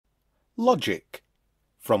Logic,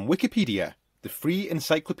 from Wikipedia, the free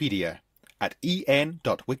encyclopedia, at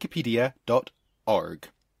en.wikipedia.org.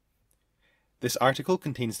 This article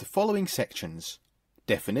contains the following sections: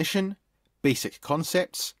 definition, basic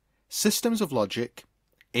concepts, systems of logic,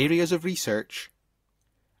 areas of research,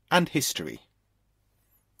 and history.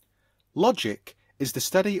 Logic is the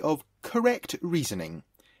study of correct reasoning.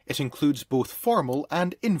 It includes both formal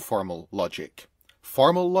and informal logic.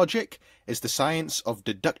 Formal logic is the science of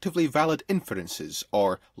deductively valid inferences,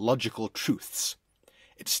 or logical truths.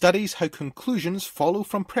 It studies how conclusions follow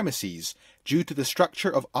from premises due to the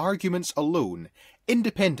structure of arguments alone,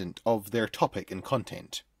 independent of their topic and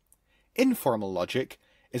content. Informal logic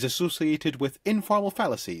is associated with informal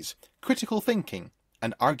fallacies, critical thinking,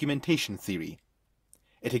 and argumentation theory.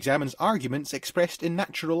 It examines arguments expressed in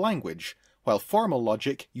natural language, while formal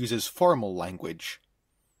logic uses formal language.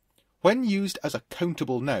 When used as a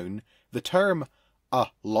countable noun, the term a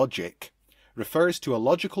logic refers to a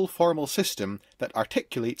logical formal system that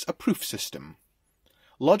articulates a proof system.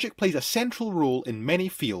 Logic plays a central role in many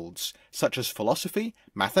fields, such as philosophy,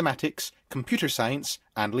 mathematics, computer science,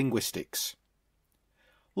 and linguistics.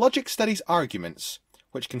 Logic studies arguments,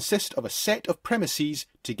 which consist of a set of premises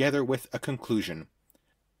together with a conclusion.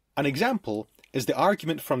 An example is the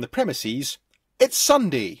argument from the premises, "It's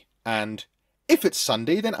Sunday," and "If it's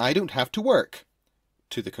Sunday, then I don't have to work,"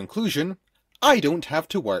 to the conclusion, "I don't have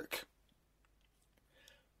to work."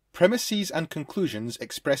 Premises and conclusions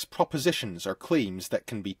express propositions or claims that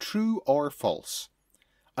can be true or false.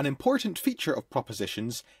 An important feature of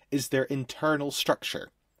propositions is their internal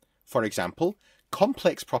structure. For example,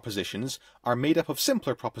 complex propositions are made up of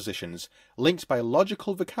simpler propositions linked by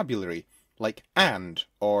logical vocabulary like and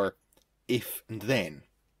or if and then.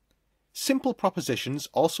 Simple propositions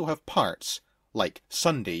also have parts, like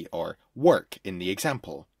Sunday or work in the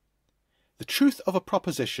example. The truth of a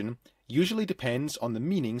proposition usually depends on the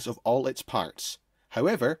meanings of all its parts.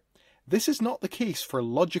 However, this is not the case for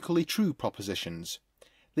logically true propositions.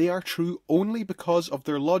 They are true only because of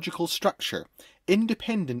their logical structure,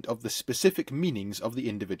 independent of the specific meanings of the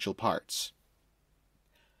individual parts.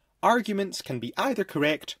 Arguments can be either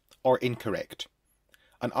correct or incorrect.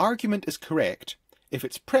 An argument is correct if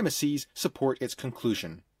its premises support its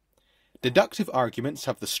conclusion. Deductive arguments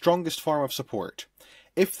have the strongest form of support.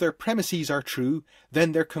 If their premises are true,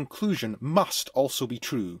 then their conclusion must also be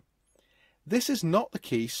true. This is not the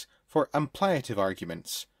case for ampliative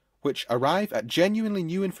arguments, which arrive at genuinely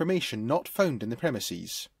new information not found in the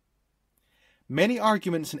premises. Many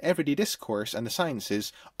arguments in everyday discourse and the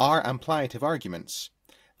sciences are ampliative arguments.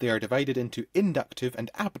 They are divided into inductive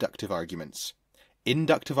and abductive arguments.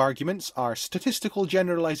 Inductive arguments are statistical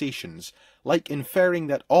generalizations, like inferring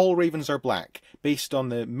that all ravens are black based on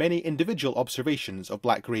the many individual observations of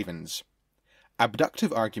black ravens.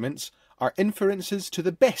 Abductive arguments are inferences to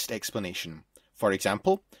the best explanation. For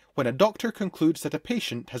example, when a doctor concludes that a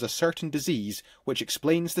patient has a certain disease which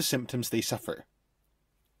explains the symptoms they suffer.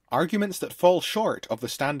 Arguments that fall short of the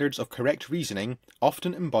standards of correct reasoning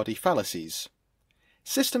often embody fallacies.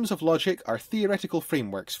 Systems of logic are theoretical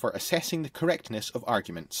frameworks for assessing the correctness of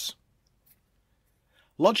arguments.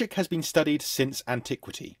 Logic has been studied since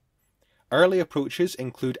antiquity. Early approaches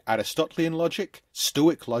include Aristotelian logic,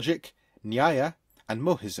 Stoic logic, Nyaya, and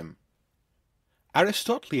Mohism.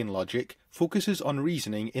 Aristotelian logic focuses on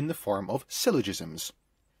reasoning in the form of syllogisms.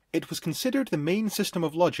 It was considered the main system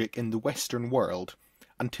of logic in the Western world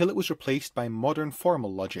until it was replaced by modern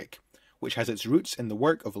formal logic, which has its roots in the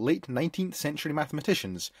work of late 19th century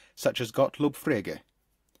mathematicians such as Gottlob Frege.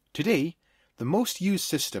 Today, the most used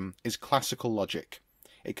system is classical logic.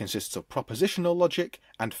 It consists of propositional logic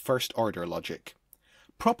and first-order logic.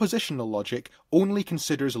 Propositional logic only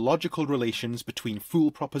considers logical relations between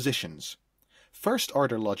full propositions.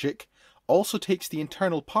 First-order logic also takes the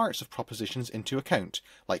internal parts of propositions into account,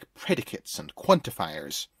 like predicates and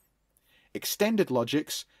quantifiers. Extended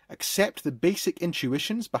logics accept the basic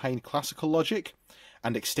intuitions behind classical logic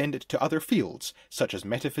and extend it to other fields such as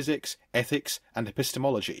metaphysics, ethics, and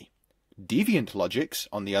epistemology. Deviant logics,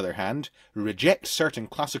 on the other hand, reject certain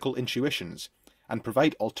classical intuitions and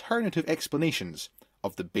provide alternative explanations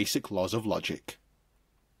of the basic laws of logic.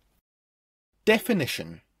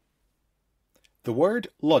 Definition. The word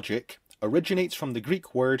logic originates from the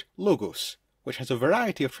Greek word logos, which has a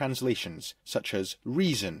variety of translations, such as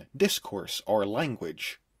reason, discourse, or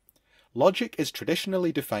language. Logic is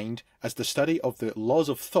traditionally defined as the study of the laws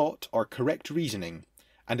of thought or correct reasoning,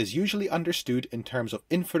 and is usually understood in terms of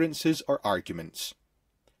inferences or arguments.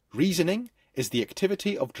 Reasoning is the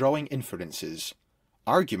activity of drawing inferences.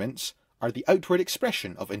 Arguments are the outward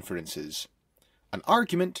expression of inferences. An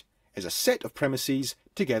argument is a set of premises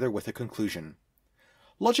together with a conclusion.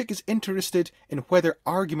 Logic is interested in whether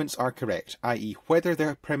arguments are correct, i.e. whether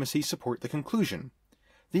their premises support the conclusion.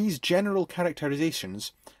 These general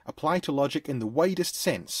characterizations apply to logic in the widest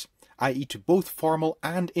sense, i.e. to both formal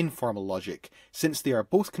and informal logic, since they are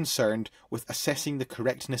both concerned with assessing the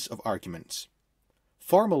correctness of arguments.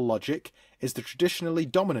 Formal logic is the traditionally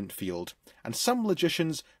dominant field, and some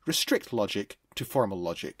logicians restrict logic to formal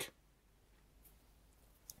logic.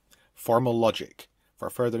 Formal logic. For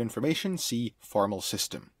further information, see formal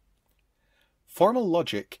system. Formal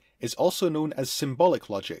logic is also known as symbolic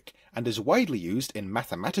logic and is widely used in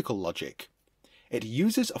mathematical logic. It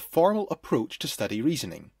uses a formal approach to study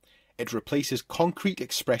reasoning. It replaces concrete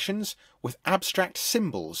expressions with abstract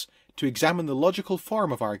symbols to examine the logical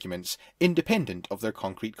form of arguments independent of their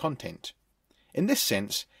concrete content. In this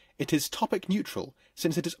sense, it is topic neutral,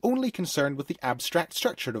 since it is only concerned with the abstract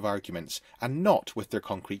structure of arguments and not with their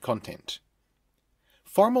concrete content.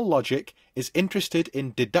 Formal logic is interested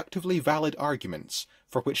in deductively valid arguments,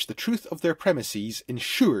 for which the truth of their premises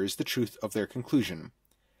ensures the truth of their conclusion.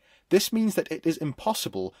 This means that it is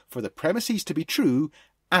impossible for the premises to be true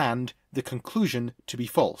and the conclusion to be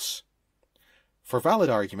false. For valid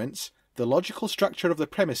arguments, the logical structure of the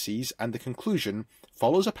premises and the conclusion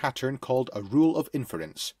follows a pattern called a rule of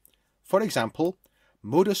inference. For example,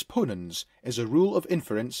 modus ponens is a rule of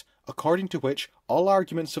inference according to which all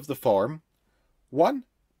arguments of the form 1.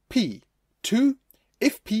 P. 2.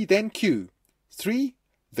 If P then Q. 3.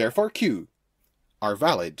 Therefore Q. are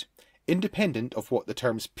valid, independent of what the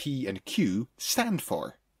terms P and Q stand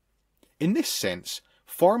for. In this sense,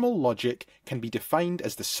 formal logic can be defined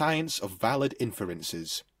as the science of valid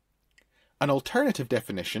inferences. An alternative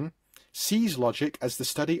definition sees logic as the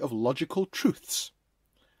study of logical truths.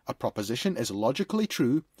 A proposition is logically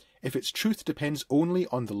true if its truth depends only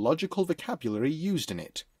on the logical vocabulary used in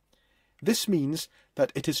it. This means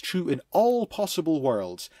that it is true in all possible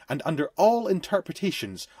worlds and under all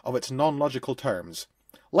interpretations of its non-logical terms,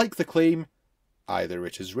 like the claim, either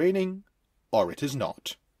it is raining or it is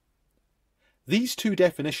not. These two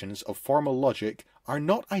definitions of formal logic are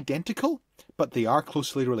not identical, but they are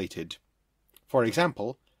closely related. For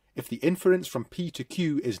example, if the inference from P to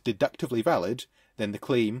Q is deductively valid, then the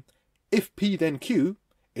claim, if P then Q,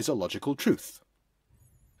 is a logical truth.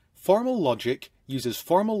 Formal logic uses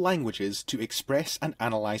formal languages to express and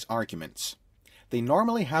analyze arguments. They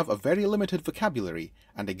normally have a very limited vocabulary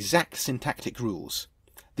and exact syntactic rules.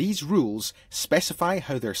 These rules specify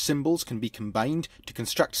how their symbols can be combined to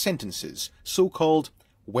construct sentences, so-called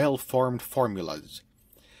well-formed formulas.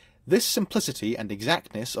 This simplicity and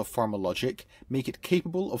exactness of formal logic make it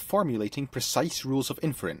capable of formulating precise rules of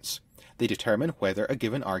inference. They determine whether a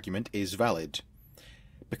given argument is valid.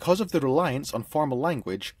 Because of the reliance on formal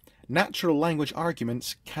language, natural language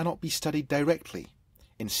arguments cannot be studied directly.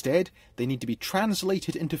 Instead, they need to be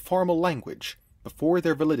translated into formal language before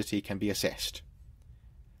their validity can be assessed.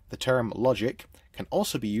 The term logic can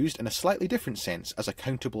also be used in a slightly different sense as a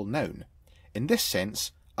countable noun. In this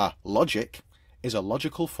sense, a logic is a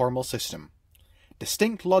logical formal system.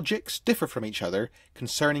 Distinct logics differ from each other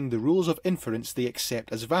concerning the rules of inference they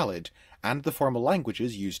accept as valid and the formal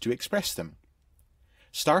languages used to express them.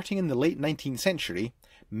 Starting in the late 19th century,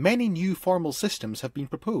 many new formal systems have been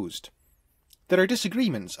proposed. There are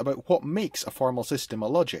disagreements about what makes a formal system a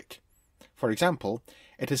logic. For example,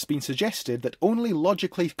 it has been suggested that only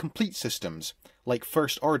logically complete systems, like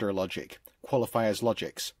first-order logic, qualify as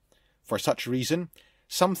logics. For such reason,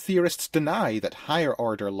 some theorists deny that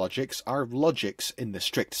higher-order logics are logics in the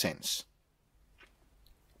strict sense.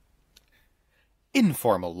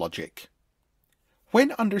 Informal logic.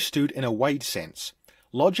 When understood in a wide sense,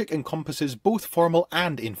 logic encompasses both formal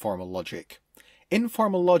and informal logic.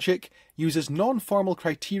 Informal logic uses non-formal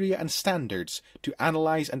criteria and standards to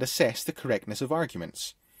analyse and assess the correctness of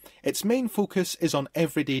arguments. Its main focus is on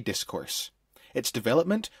everyday discourse. Its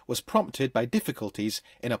development was prompted by difficulties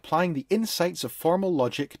in applying the insights of formal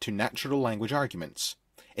logic to natural language arguments.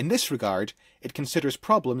 In this regard, it considers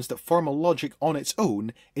problems that formal logic on its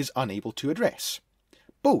own is unable to address.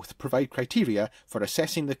 Both provide criteria for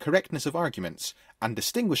assessing the correctness of arguments and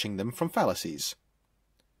distinguishing them from fallacies.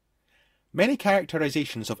 Many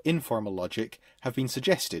characterizations of informal logic have been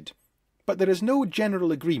suggested, but there is no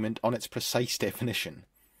general agreement on its precise definition.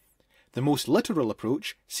 The most literal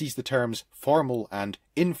approach sees the terms formal and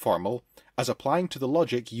informal as applying to the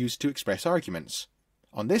logic used to express arguments.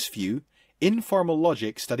 On this view, informal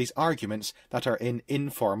logic studies arguments that are in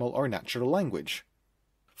informal or natural language.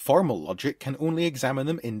 Formal logic can only examine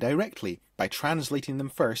them indirectly by translating them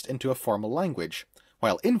first into a formal language,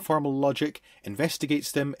 while informal logic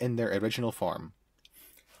investigates them in their original form.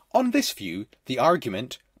 On this view, the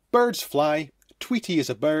argument, birds fly, Tweety is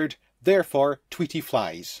a bird, therefore Tweety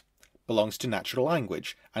flies, belongs to natural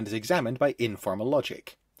language and is examined by informal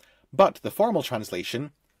logic. But the formal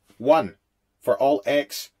translation, 1. For all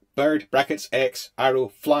x, bird brackets x, arrow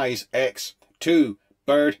flies x, 2.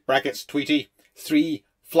 Bird brackets Tweety, 3.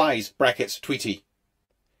 Flies brackets Tweety,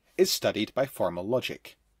 is studied by formal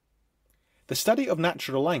logic. The study of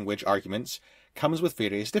natural language arguments comes with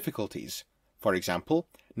various difficulties. For example,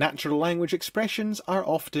 natural language expressions are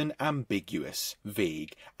often ambiguous,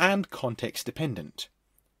 vague, and context-dependent.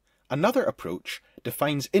 Another approach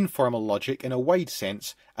defines informal logic in a wide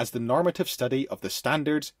sense as the normative study of the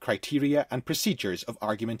standards, criteria, and procedures of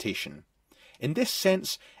argumentation. In this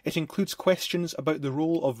sense, it includes questions about the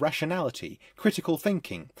role of rationality, critical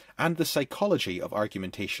thinking, and the psychology of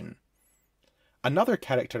argumentation. Another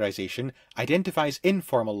characterization identifies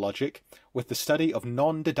informal logic with the study of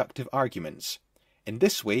non-deductive arguments. In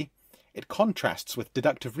this way, it contrasts with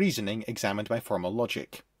deductive reasoning examined by formal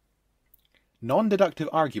logic. Non-deductive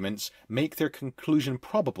arguments make their conclusion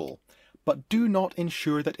probable, but do not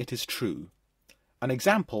ensure that it is true. An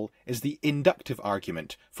example is the inductive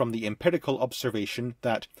argument from the empirical observation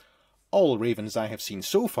that all ravens I have seen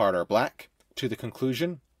so far are black, to the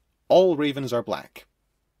conclusion, all ravens are black.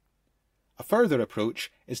 A further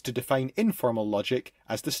approach is to define informal logic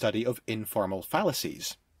as the study of informal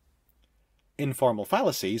fallacies. Informal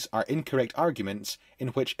fallacies are incorrect arguments in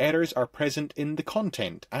which errors are present in the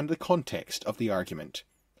content and the context of the argument.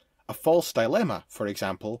 A false dilemma, for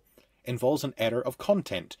example, involves an error of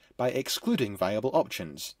content by excluding viable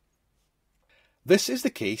options. This is the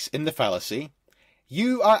case in the fallacy,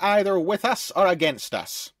 you are either with us or against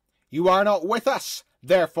us. You are not with us,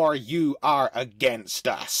 therefore you are against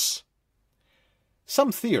us.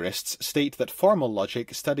 Some theorists state that formal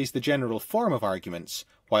logic studies the general form of arguments,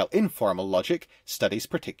 while informal logic studies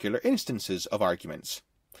particular instances of arguments.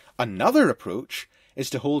 Another approach is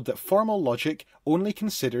to hold that formal logic only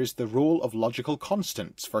considers the role of logical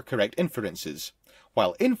constants for correct inferences,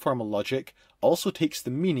 while informal logic also takes the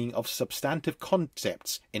meaning of substantive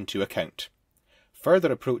concepts into account.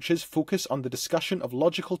 Further approaches focus on the discussion of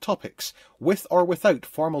logical topics with or without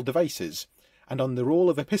formal devices, and on the role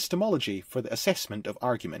of epistemology for the assessment of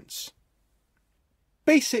arguments.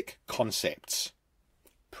 Basic concepts: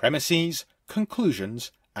 premises,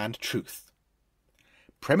 conclusions, and truth.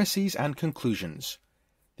 Premises and conclusions.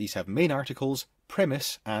 These have main articles,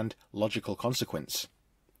 premise and logical consequence.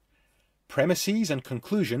 Premises and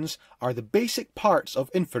conclusions are the basic parts of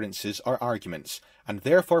inferences or arguments, and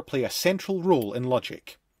therefore play a central role in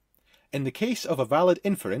logic. In the case of a valid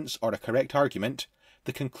inference or a correct argument,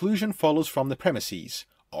 the conclusion follows from the premises,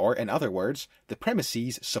 or in other words, the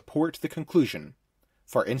premises support the conclusion.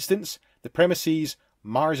 For instance, the premises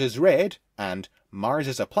Mars is red and Mars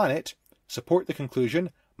is a planet support the conclusion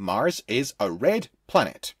Mars is a red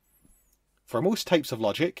planet. For most types of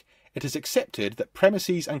logic, it is accepted that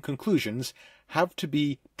premises and conclusions have to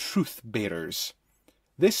be truth bearers.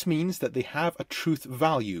 This means that they have a truth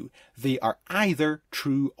value. They are either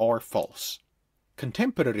true or false.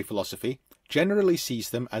 Contemporary philosophy generally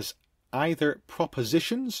sees them as either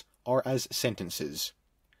propositions or as sentences.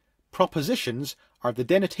 Propositions are the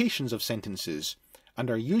denotations of sentences and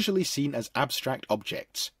are usually seen as abstract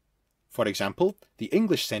objects. For example, the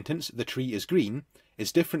English sentence, the tree is green,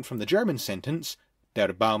 is different from the German sentence,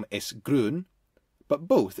 der Baum ist grün, but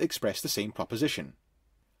both express the same proposition.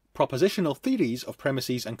 Propositional theories of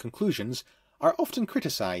premises and conclusions are often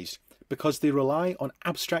criticized because they rely on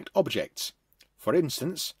abstract objects. For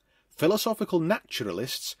instance, philosophical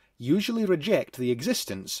naturalists usually reject the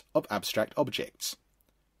existence of abstract objects.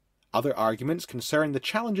 Other arguments concern the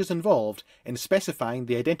challenges involved in specifying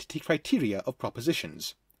the identity criteria of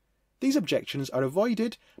propositions. These objections are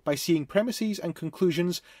avoided by seeing premises and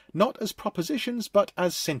conclusions not as propositions but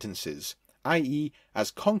as sentences, i.e. as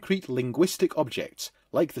concrete linguistic objects,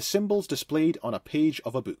 like the symbols displayed on a page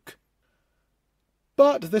of a book.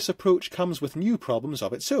 But this approach comes with new problems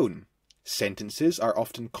of its own. Sentences are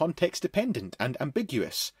often context-dependent and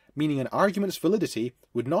ambiguous, meaning an argument's validity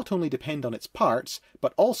would not only depend on its parts,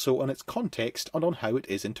 but also on its context and on how it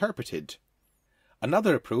is interpreted.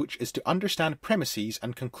 Another approach is to understand premises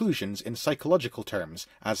and conclusions in psychological terms,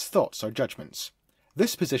 as thoughts or judgments.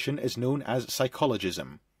 This position is known as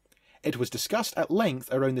psychologism. It was discussed at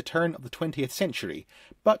length around the turn of the 20th century,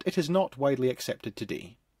 but it is not widely accepted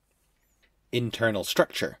today. Internal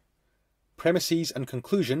structure. Premises and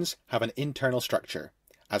conclusions have an internal structure.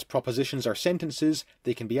 As propositions are sentences,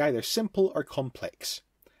 they can be either simple or complex.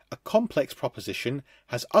 A complex proposition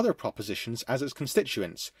has other propositions as its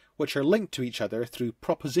constituents, which are linked to each other through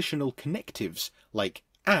propositional connectives like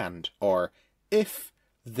and or if,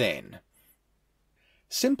 then.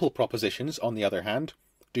 Simple propositions, on the other hand,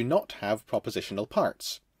 do not have propositional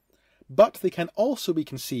parts, but they can also be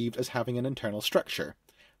conceived as having an internal structure.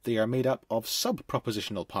 They are made up of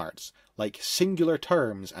sub-propositional parts, like singular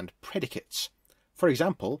terms and predicates. For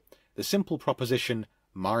example, the simple proposition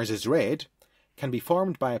Mars is red can be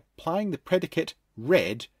formed by applying the predicate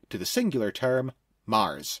red to the singular term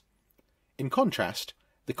Mars. In contrast,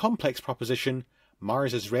 the complex proposition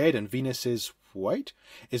Mars is red and Venus is white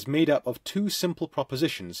is made up of two simple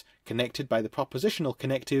propositions connected by the propositional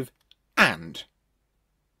connective and.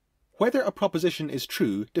 Whether a proposition is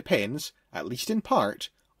true depends, at least in part,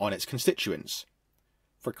 on its constituents.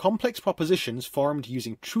 For complex propositions formed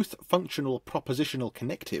using truth-functional propositional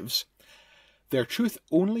connectives, their truth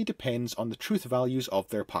only depends on the truth values of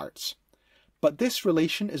their parts. But this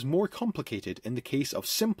relation is more complicated in the case of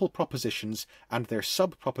simple propositions and their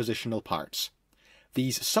sub-propositional parts.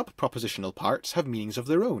 These sub-propositional parts have meanings of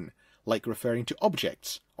their own, like referring to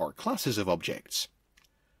objects or classes of objects.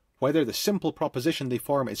 Whether the simple proposition they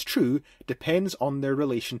form is true depends on their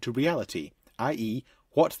relation to reality, i.e.,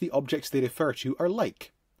 what the objects they refer to are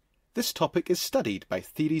like. This topic is studied by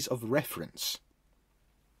theories of reference.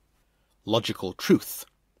 Logical truth.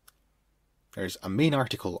 There's a main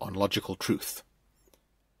article on logical truth.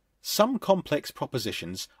 Some complex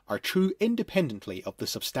propositions are true independently of the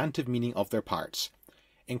substantive meaning of their parts.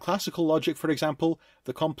 In classical logic, for example,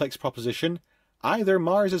 the complex proposition, either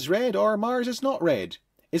Mars is red or Mars is not red,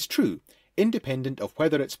 is true, independent of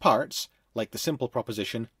whether its parts, like the simple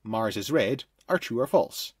proposition Mars is red, are true or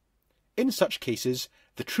false. In such cases,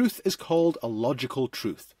 the truth is called a logical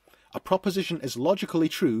truth. A proposition is logically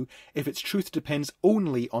true if its truth depends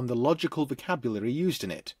only on the logical vocabulary used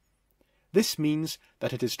in it. This means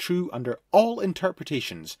that it is true under all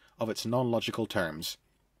interpretations of its non-logical terms.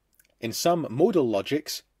 In some modal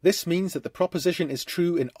logics, this means that the proposition is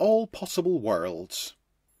true in all possible worlds.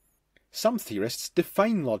 Some theorists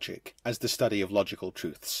define logic as the study of logical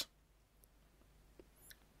truths.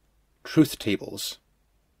 Truth tables.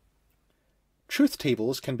 Truth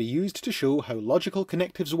tables can be used to show how logical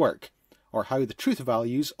connectives work, or how the truth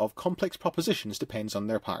values of complex propositions depends on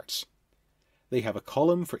their parts. They have a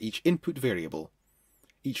column for each input variable.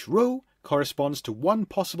 Each row corresponds to one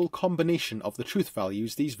possible combination of the truth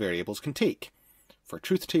values these variables can take. For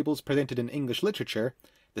truth tables presented in English literature,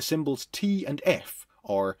 the symbols T and F,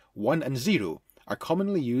 or 1 and 0, are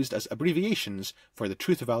commonly used as abbreviations for the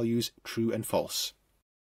truth values true and false.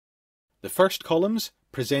 The first columns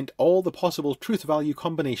present all the possible truth value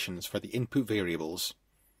combinations for the input variables.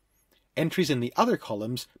 Entries in the other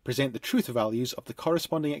columns present the truth values of the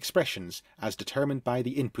corresponding expressions as determined by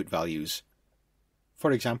the input values.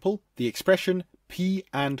 For example, the expression P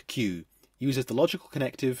and Q uses the logical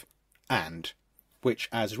connective AND, which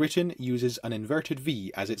as written uses an inverted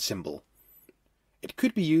V as its symbol. It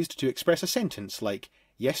could be used to express a sentence like,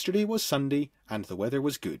 yesterday was Sunday and the weather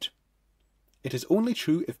was good. It is only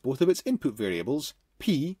true if both of its input variables,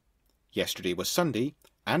 P, yesterday was Sunday,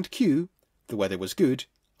 and Q, the weather was good,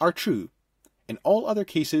 are true. In all other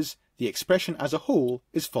cases, the expression as a whole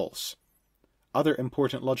is false. Other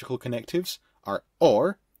important logical connectives are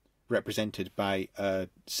OR, represented by a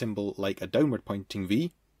symbol like a downward pointing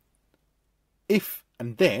V, if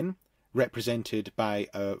and then, represented by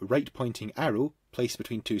a right pointing arrow placed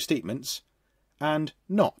between two statements, and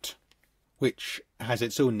NOT, which has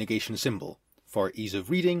its own negation symbol. For ease of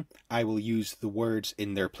reading, I will use the words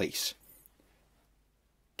in their place.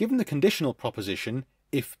 Given the conditional proposition,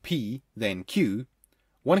 if P, then Q,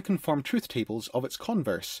 one can form truth tables of its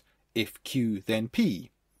converse, if Q, then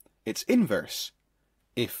P, its inverse,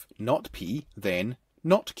 if not P, then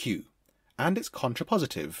not Q, and its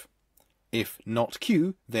contrapositive, if not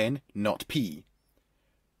Q, then not P.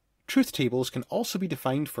 Truth tables can also be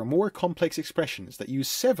defined for more complex expressions that use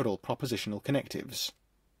several propositional connectives.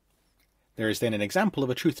 There is then an example of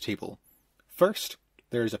a truth table. First,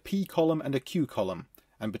 there is a P column and a Q column,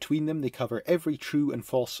 and between them they cover every true and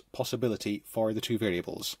false possibility for the two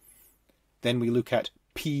variables. Then we look at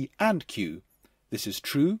P and Q. This is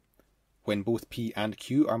true when both P and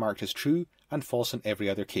Q are marked as true, and false in every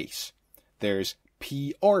other case. There's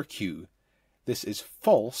P or Q. This is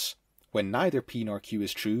false when neither P nor Q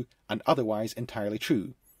is true, and otherwise entirely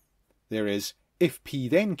true. There is if P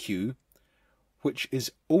then Q, which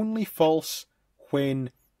is only false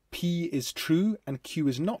when P is true and Q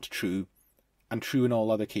is not true, and true in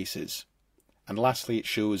all other cases. And lastly, it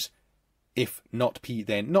shows if not P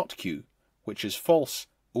then not Q, which is false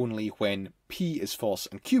only when P is false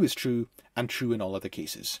and Q is true, and true in all other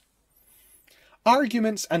cases.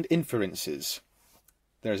 Arguments and inferences.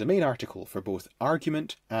 there is a main article for both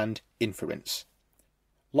argument and inference.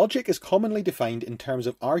 Logic is commonly defined in terms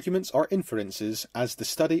of arguments or inferences as the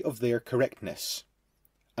study of their correctness.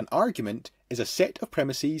 An argument is a set of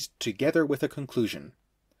premises together with a conclusion.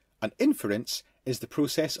 An inference is the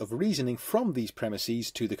process of reasoning from these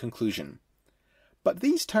premises to the conclusion. But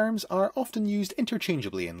these terms are often used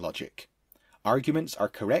interchangeably in logic. Arguments are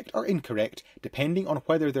correct or incorrect depending on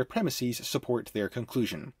whether their premises support their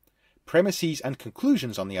conclusion. Premises and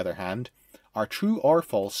conclusions, on the other hand, are true or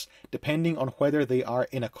false depending on whether they are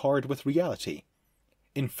in accord with reality.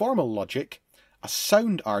 In formal logic, a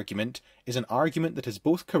sound argument is an argument that is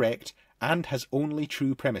both correct and has only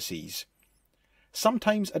true premises.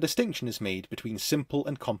 Sometimes a distinction is made between simple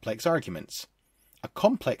and complex arguments. A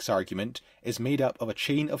complex argument is made up of a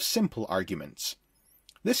chain of simple arguments.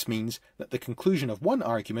 This means that the conclusion of one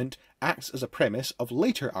argument acts as a premise of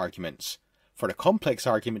later arguments. For a complex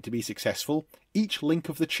argument to be successful, each link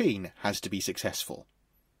of the chain has to be successful.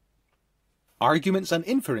 Arguments and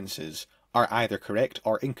inferences are either correct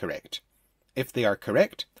or incorrect. If they are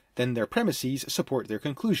correct, then their premises support their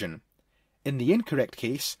conclusion. In the incorrect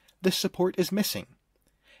case, this support is missing.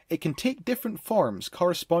 It can take different forms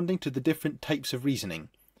corresponding to the different types of reasoning.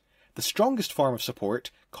 The strongest form of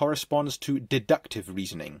support corresponds to deductive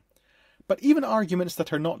reasoning. But even arguments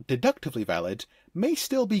that are not deductively valid may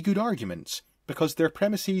still be good arguments, because their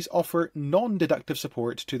premises offer non-deductive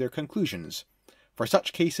support to their conclusions. For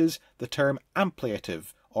such cases, the term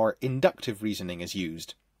ampliative or inductive reasoning is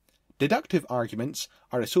used. Deductive arguments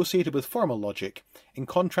are associated with formal logic, in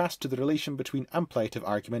contrast to the relation between ampliative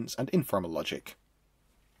arguments and informal logic.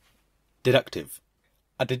 Deductive.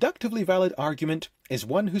 A deductively valid argument is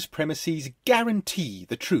one whose premises guarantee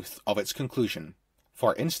the truth of its conclusion.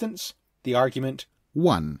 For instance, the argument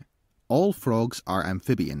 1. All frogs are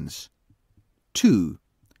amphibians. 2.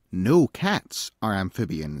 No cats are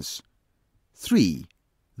amphibians. 3.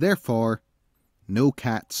 Therefore, no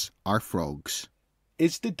cats are frogs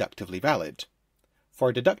is deductively valid.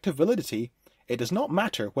 For deductive validity, it does not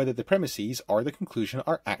matter whether the premises or the conclusion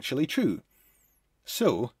are actually true.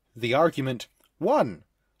 So, the argument 1.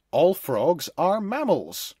 All frogs are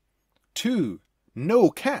mammals. 2. No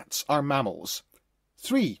cats are mammals.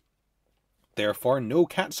 3. Therefore no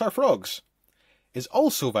cats are frogs is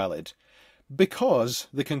also valid, because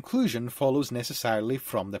the conclusion follows necessarily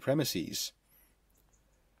from the premises.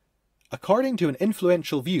 According to an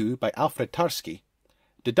influential view by Alfred Tarski,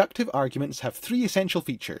 deductive arguments have three essential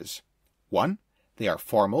features. 1. They are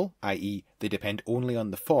formal, i.e. they depend only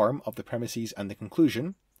on the form of the premises and the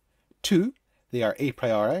conclusion. 2. They are a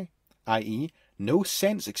priori, i.e. no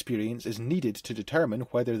sense experience is needed to determine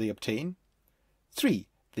whether they obtain. 3.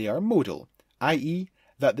 They are modal, i.e.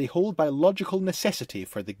 that they hold by logical necessity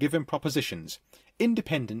for the given propositions,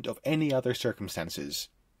 independent of any other circumstances.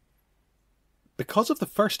 Because of the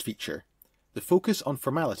first feature, the focus on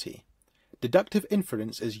formality, deductive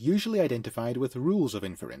inference is usually identified with rules of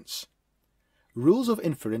inference. Rules of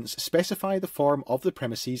inference specify the form of the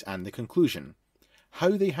premises and the conclusion,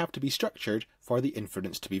 how they have to be structured for the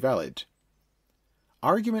inference to be valid.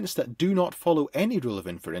 Arguments that do not follow any rule of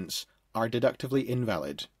inference are deductively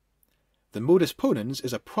invalid. The modus ponens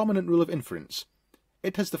is a prominent rule of inference.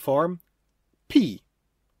 It has the form P.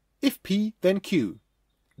 If P, then Q.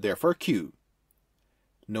 Therefore Q.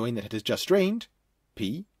 Knowing that it has just rained,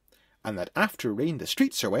 P, and that after rain the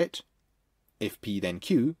streets are wet, if P then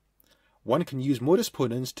Q, one can use modus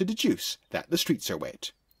ponens to deduce that the streets are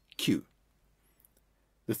wet, Q.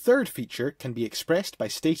 The third feature can be expressed by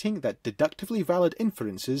stating that deductively valid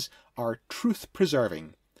inferences are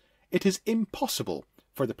truth-preserving. It is impossible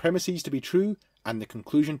for the premises to be true and the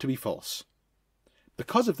conclusion to be false.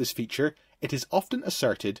 Because of this feature, it is often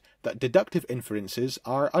asserted that deductive inferences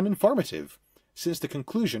are uninformative, since the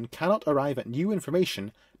conclusion cannot arrive at new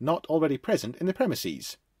information not already present in the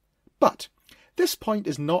premises. But this point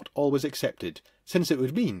is not always accepted, since it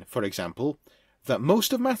would mean, for example, that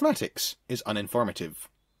most of mathematics is uninformative.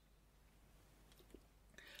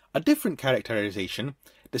 A different characterization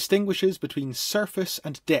distinguishes between surface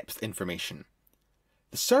and depth information.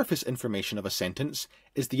 The surface information of a sentence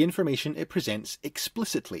is the information it presents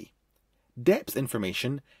explicitly. Depth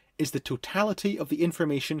information is the totality of the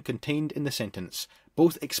information contained in the sentence,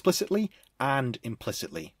 both explicitly and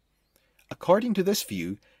implicitly. According to this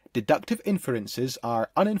view, deductive inferences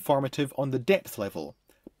are uninformative on the depth level,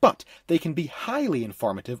 but they can be highly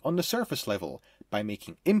informative on the surface level by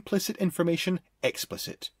making implicit information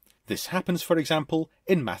explicit. This happens, for example,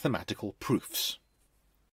 in mathematical proofs.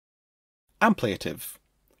 Ampliative.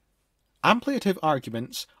 Ampliative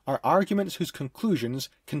arguments are arguments whose conclusions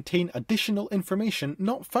contain additional information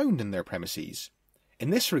not found in their premises. In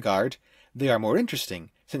this regard, they are more interesting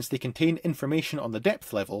since they contain information on the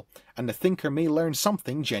depth level and the thinker may learn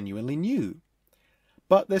something genuinely new.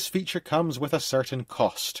 But this feature comes with a certain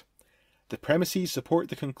cost. The premises support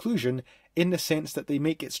the conclusion in the sense that they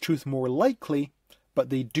make its truth more likely, but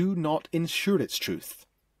they do not ensure its truth.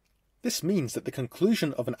 This means that the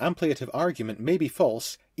conclusion of an ampliative argument may be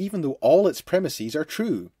false even though all its premises are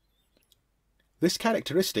true. This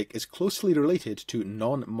characteristic is closely related to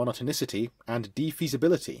non-monotonicity and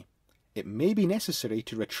defeasibility. It may be necessary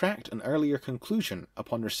to retract an earlier conclusion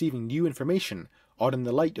upon receiving new information or in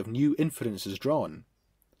the light of new inferences drawn.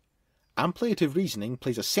 Ampliative reasoning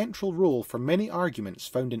plays a central role for many arguments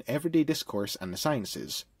found in everyday discourse and the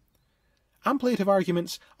sciences. Ampliative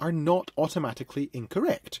arguments are not automatically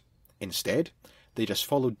incorrect. Instead, they just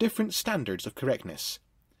follow different standards of correctness.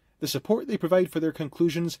 The support they provide for their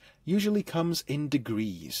conclusions usually comes in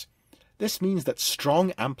degrees. This means that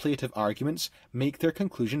strong ampliative arguments make their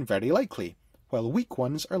conclusion very likely, while weak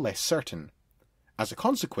ones are less certain. As a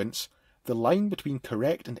consequence, the line between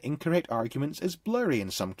correct and incorrect arguments is blurry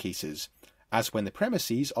in some cases, as when the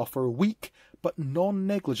premises offer weak but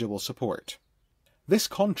non-negligible support. This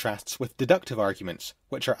contrasts with deductive arguments,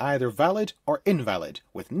 which are either valid or invalid,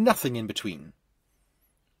 with nothing in between.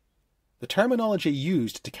 The terminology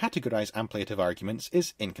used to categorize ampliative arguments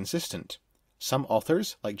is inconsistent. Some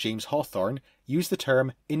authors, like James Hawthorne, use the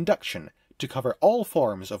term induction to cover all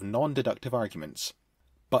forms of non-deductive arguments.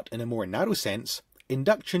 But in a more narrow sense,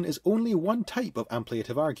 induction is only one type of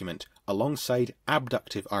ampliative argument, alongside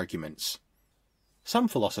abductive arguments. Some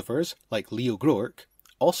philosophers, like Leo Groark,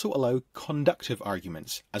 also allow conductive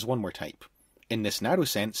arguments as one more type. In this narrow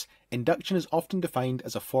sense, induction is often defined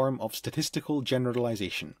as a form of statistical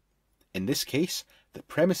generalization. In this case, the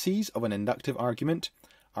premises of an inductive argument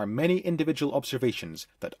are many individual observations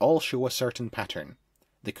that all show a certain pattern.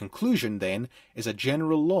 The conclusion, then, is a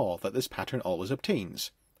general law that this pattern always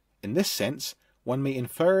obtains. In this sense, one may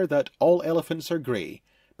infer that all elephants are grey,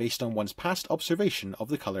 based on one's past observation of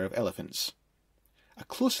the colour of elephants. A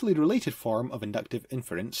closely related form of inductive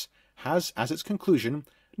inference has as its conclusion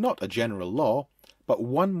not a general law, but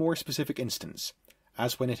one more specific instance,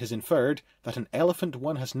 as when it is inferred that an elephant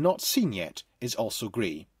one has not seen yet is also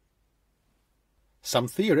grey. Some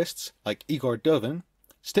theorists, like Igor Dovin,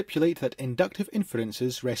 stipulate that inductive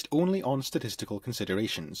inferences rest only on statistical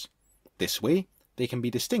considerations. This way, they can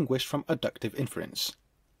be distinguished from abductive inference.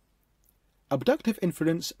 Abductive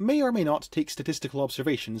inference may or may not take statistical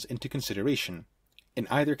observations into consideration. In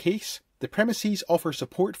either case, the premises offer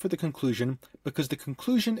support for the conclusion because the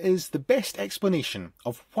conclusion is the best explanation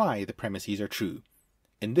of why the premises are true.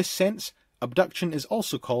 In this sense, abduction is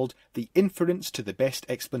also called the inference to the best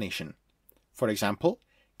explanation. For example,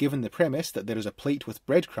 given the premise that there is a plate with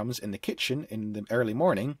breadcrumbs in the kitchen in the early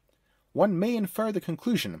morning, one may infer the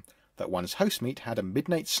conclusion that one's housemate had a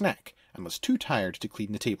midnight snack and was too tired to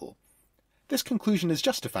clean the table. This conclusion is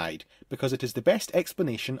justified because it is the best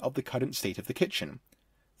explanation of the current state of the kitchen.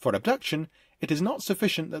 For abduction, it is not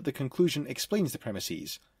sufficient that the conclusion explains the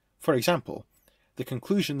premises. For example, the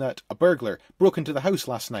conclusion that a burglar broke into the house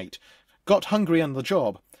last night, got hungry on the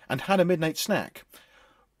job, and had a midnight snack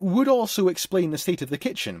would also explain the state of the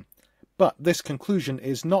kitchen, but this conclusion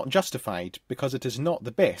is not justified because it is not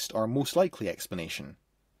the best or most likely explanation.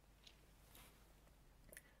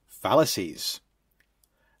 Fallacies.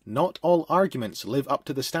 Not all arguments live up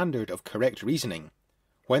to the standard of correct reasoning.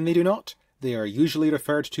 When they do not, they are usually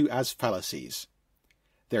referred to as fallacies.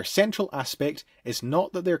 Their central aspect is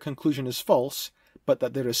not that their conclusion is false, but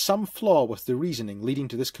that there is some flaw with the reasoning leading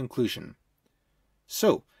to this conclusion.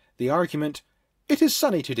 So, the argument, "It is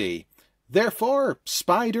sunny today, therefore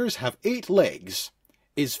spiders have 8 legs,"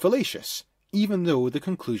 is fallacious, even though the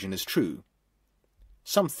conclusion is true.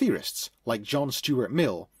 Some theorists, like John Stuart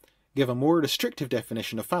Mill, give a more restrictive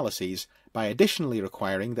definition of fallacies by additionally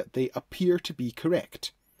requiring that they appear to be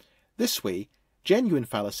correct. This way, genuine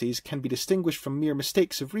fallacies can be distinguished from mere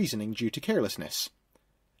mistakes of reasoning due to carelessness.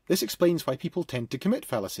 This explains why people tend to commit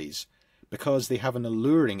fallacies, because they have an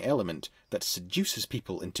alluring element that seduces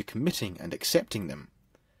people into committing and accepting them.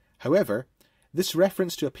 However, this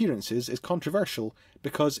reference to appearances is controversial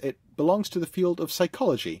because it belongs to the field of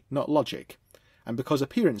psychology, not logic, and because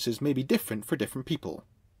appearances may be different for different people.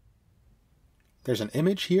 There's an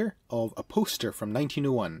image here of a poster from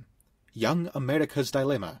 1901, Young America's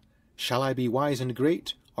Dilemma, Shall I Be Wise and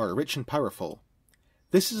Great or Rich and Powerful?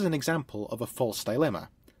 This is an example of a false dilemma,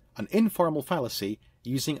 an informal fallacy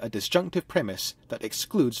using a disjunctive premise that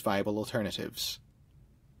excludes viable alternatives.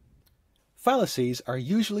 Fallacies are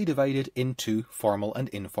usually divided into formal and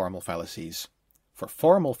informal fallacies. For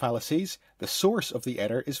formal fallacies, the source of the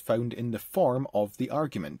error is found in the form of the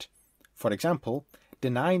argument. For example,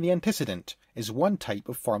 denying the antecedent is one type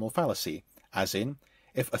of formal fallacy, as in,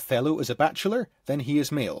 if Othello is a bachelor, then he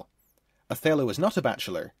is male. Othello is not a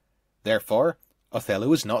bachelor, therefore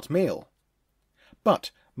Othello is not male.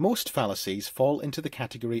 But most fallacies fall into the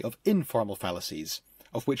category of informal fallacies,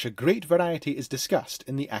 of which a great variety is discussed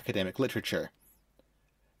in the academic literature.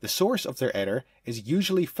 The source of their error is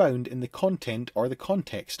usually found in the content or the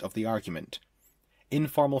context of the argument.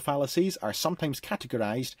 Informal fallacies are sometimes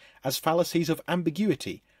categorized as fallacies of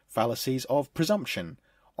ambiguity, fallacies of presumption,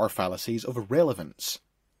 or fallacies of relevance.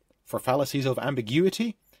 For fallacies of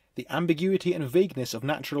ambiguity, the ambiguity and vagueness of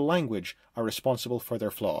natural language are responsible for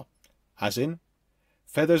their flaw, as in,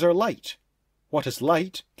 feathers are light. What is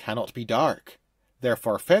light cannot be dark.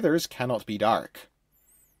 Therefore feathers cannot be dark.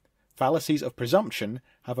 Fallacies of presumption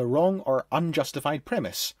have a wrong or unjustified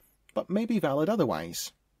premise, but may be valid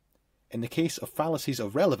otherwise. In the case of fallacies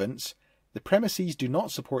of relevance, the premises do not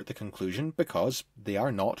support the conclusion because they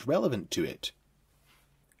are not relevant to it.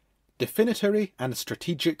 Definitory and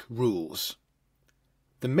strategic rules.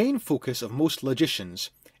 The main focus of most logicians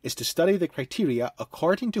is to study the criteria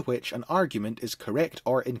according to which an argument is correct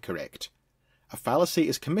or incorrect. A fallacy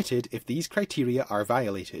is committed if these criteria are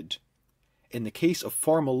violated. In the case of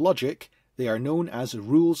formal logic, they are known as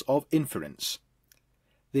rules of inference.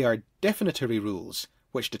 They are definitory rules,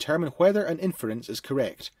 which determine whether an inference is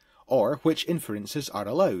correct, or which inferences are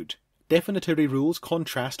allowed. Definitory rules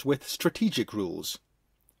contrast with strategic rules.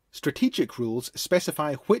 Strategic rules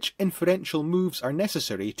specify which inferential moves are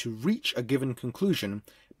necessary to reach a given conclusion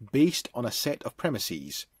based on a set of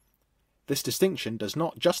premises. This distinction does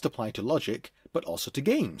not just apply to logic, but also to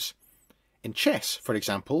games. In chess, for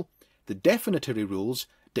example, the definitory rules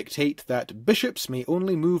dictate that bishops may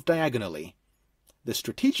only move diagonally. The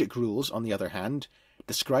strategic rules, on the other hand,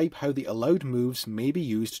 describe how the allowed moves may be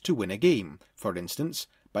used to win a game, for instance,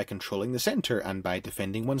 by controlling the centre and by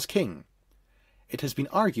defending one's king. It has been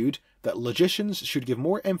argued that logicians should give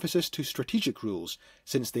more emphasis to strategic rules,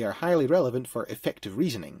 since they are highly relevant for effective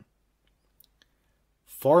reasoning.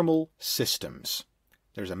 Formal systems.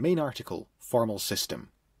 There's a main article, formal system.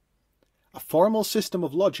 A formal system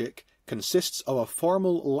of logic consists of a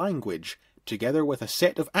formal language, together with a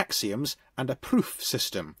set of axioms and a proof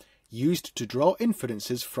system, used to draw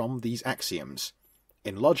inferences from these axioms.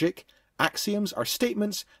 In logic, axioms are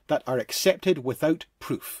statements that are accepted without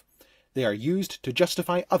proof. They are used to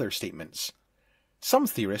justify other statements. Some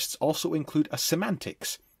theorists also include a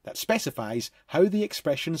semantics that specifies how the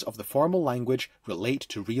expressions of the formal language relate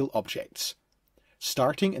to real objects.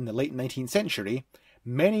 Starting in the late 19th century,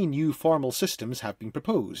 many new formal systems have been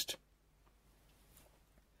proposed.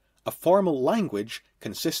 A formal language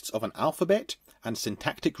consists of an alphabet and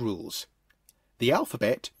syntactic rules. The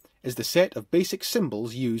alphabet is the set of basic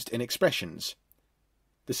symbols used in expressions.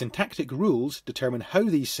 The syntactic rules determine how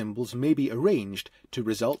these symbols may be arranged to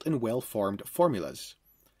result in well-formed formulas.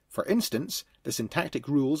 For instance, the syntactic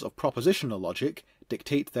rules of propositional logic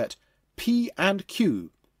dictate that P and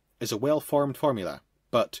Q is a well-formed formula,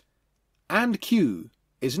 but and Q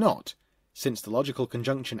is not, since the logical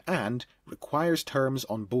conjunction and requires terms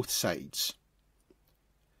on both sides.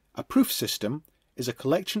 A proof system is a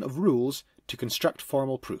collection of rules to construct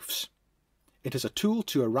formal proofs. It is a tool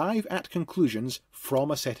to arrive at conclusions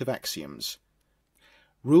from a set of axioms.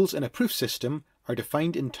 Rules in a proof system are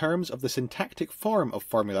defined in terms of the syntactic form of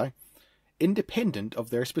formulae, independent of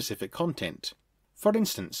their specific content. For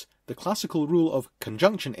instance, the classical rule of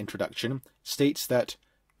conjunction introduction states that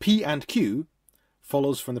P and Q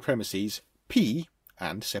follows from the premises P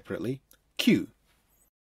and, separately, Q.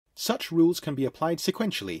 Such rules can be applied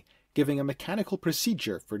sequentially, giving a mechanical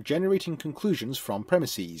procedure for generating conclusions from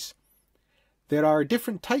premises. There are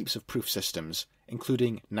different types of proof systems,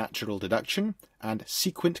 including natural deduction and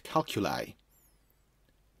sequent calculi.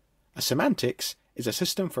 A semantics is a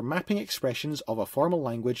system for mapping expressions of a formal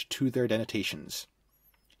language to their denotations.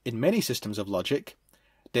 In many systems of logic,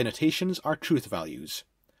 denotations are truth values.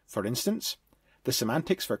 For instance, the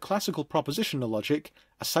semantics for classical propositional logic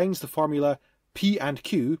assigns the formula P and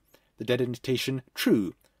Q the denotation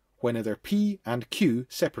true, when either P and Q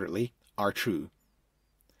separately are true.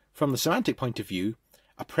 From the semantic point of view,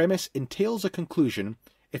 a premise entails a conclusion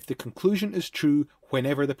if the conclusion is true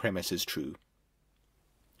whenever the premise is true.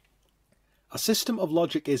 A system of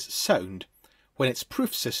logic is sound when its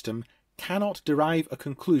proof system cannot derive a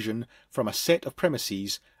conclusion from a set of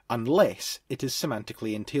premises unless it is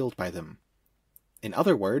semantically entailed by them. In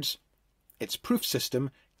other words, its proof system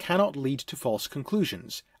cannot lead to false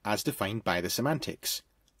conclusions, as defined by the semantics.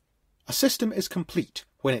 A system is complete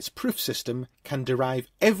when its proof system can derive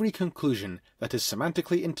every conclusion that is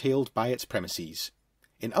semantically entailed by its premises.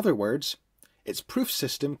 In other words, its proof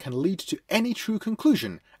system can lead to any true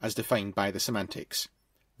conclusion as defined by the semantics.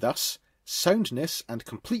 Thus, soundness and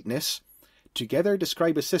completeness together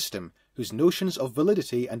describe a system whose notions of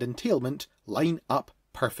validity and entailment line up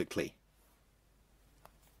perfectly.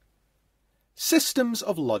 Systems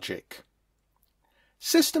of logic.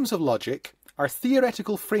 Systems of logic are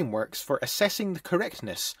theoretical frameworks for assessing the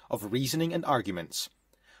correctness of reasoning and arguments.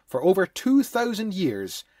 For over 2,000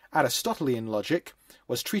 years, Aristotelian logic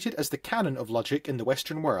was treated as the canon of logic in the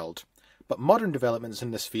Western world, but modern developments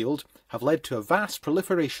in this field have led to a vast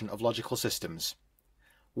proliferation of logical systems.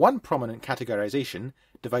 One prominent categorization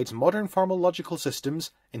divides modern formal logical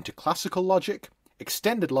systems into classical logic,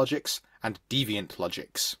 extended logics, and deviant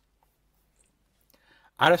logics.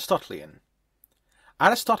 Aristotelian.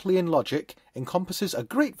 Aristotelian logic encompasses a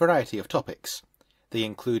great variety of topics. They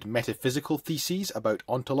include metaphysical theses about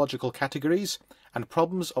ontological categories and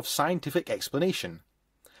problems of scientific explanation.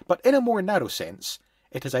 But in a more narrow sense,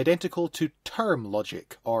 it is identical to term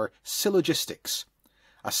logic or syllogistics.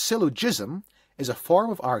 A syllogism is a form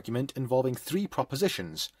of argument involving three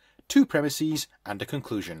propositions, two premises, and a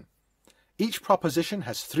conclusion. Each proposition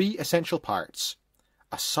has three essential parts: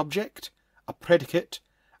 a subject, a predicate,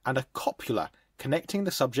 and a copula connecting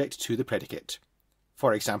the subject to the predicate.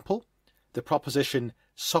 For example, the proposition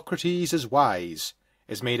 "Socrates is wise"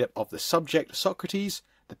 is made up of the subject Socrates,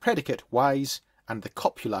 the predicate wise, and the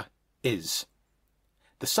copula is.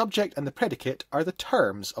 The subject and the predicate are the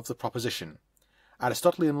terms of the proposition.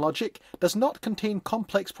 Aristotelian logic does not contain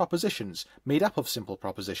complex propositions made up of simple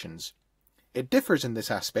propositions. It differs in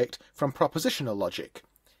this aspect from propositional logic,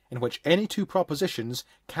 in which any two propositions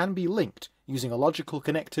can be linked using a logical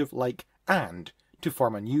connective like "and" to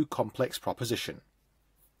form a new complex proposition.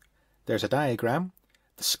 There's a diagram.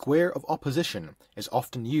 The square of opposition is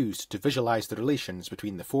often used to visualize the relations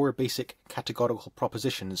between the four basic categorical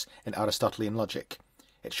propositions in Aristotelian logic.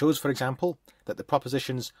 It shows, for example, that the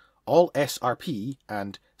propositions "all S are P"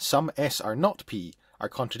 and "some S are not P" are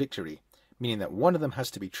contradictory, meaning that one of them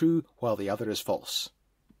has to be true while the other is false.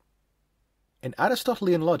 In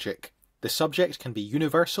Aristotelian logic, the subject can be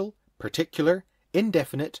universal, particular,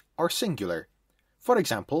 indefinite, or singular. For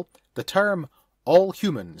example, the term "all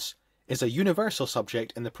humans" is a universal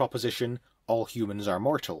subject in the proposition "all humans are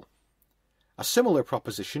mortal." A similar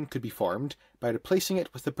proposition could be formed by replacing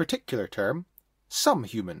it with the particular term "some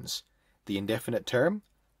humans," the indefinite term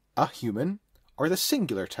 "a human," or the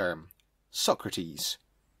singular term "Socrates."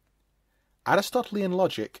 Aristotelian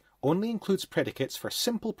logic only includes predicates for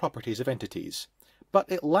simple properties of entities,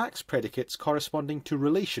 but it lacks predicates corresponding to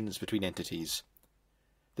relations between entities.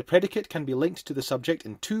 The predicate can be linked to the subject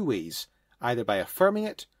in two ways, either by affirming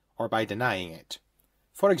it or by denying it.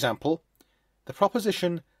 For example, the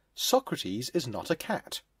proposition "Socrates is not a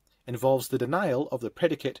cat" involves the denial of the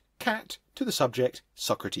predicate "cat" to the subject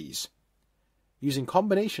Socrates. Using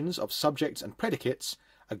combinations of subjects and predicates,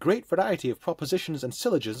 a great variety of propositions and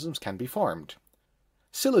syllogisms can be formed.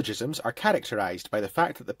 Syllogisms are characterized by the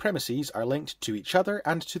fact that the premises are linked to each other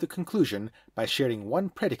and to the conclusion by sharing one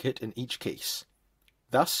predicate in each case.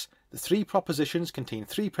 Thus, the three propositions contain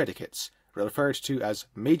three predicates, referred to as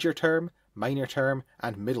major term, minor term,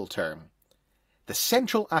 and middle term. The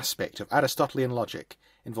central aspect of Aristotelian logic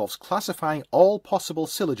involves classifying all possible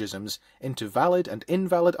syllogisms into valid and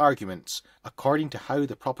invalid arguments according to how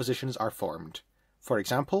the propositions are formed. For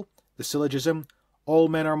example, the syllogism "all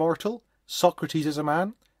men are mortal, Socrates is a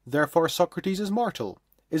man, therefore Socrates is mortal"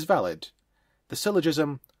 is valid. The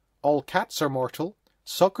syllogism "all cats are mortal,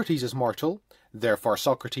 Socrates is mortal, therefore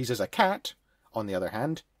Socrates is a cat," on the other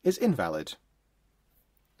hand, is invalid.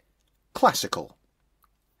 Classical.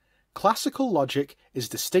 Classical logic is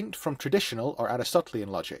distinct from traditional or Aristotelian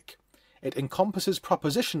logic. It encompasses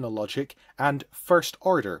propositional logic and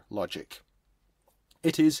first-order logic.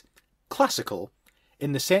 It is classical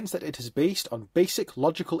in the sense that it is based on basic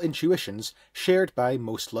logical intuitions shared by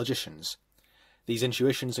most logicians. These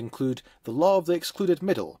intuitions include the law of the excluded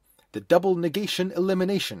middle, the double negation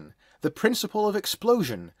elimination, the principle of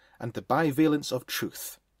explosion, and the bivalence of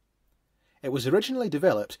truth. It was originally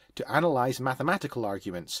developed to analyze mathematical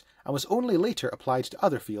arguments and was only later applied to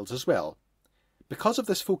other fields as well. Because of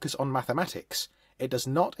this focus on mathematics, it does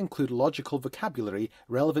not include logical vocabulary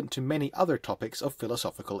relevant to many other topics of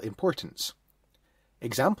philosophical importance.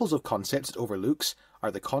 Examples of concepts it overlooks are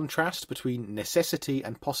the contrast between necessity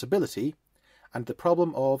and possibility, and the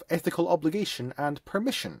problem of ethical obligation and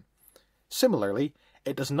permission. Similarly,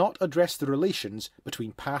 it does not address the relations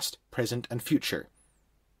between past, present, and future.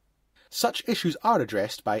 Such issues are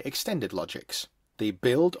addressed by extended logics. They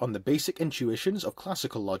build on the basic intuitions of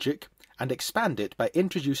classical logic and expand it by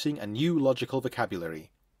introducing a new logical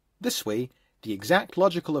vocabulary. This way, the exact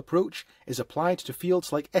logical approach is applied to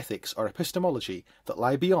fields like ethics or epistemology that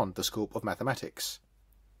lie beyond the scope of mathematics.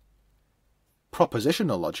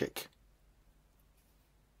 Propositional logic.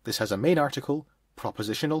 This has a main article,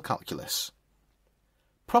 Propositional Calculus.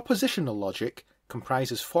 Propositional logic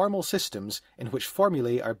comprises formal systems in which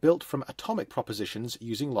formulae are built from atomic propositions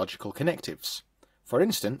using logical connectives. For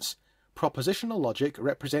instance, propositional logic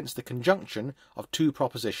represents the conjunction of two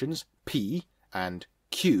propositions P and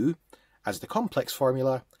Q as the complex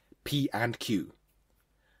formula P and Q.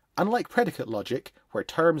 Unlike predicate logic, where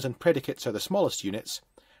terms and predicates are the smallest units,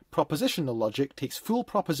 propositional logic takes full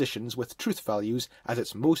propositions with truth values as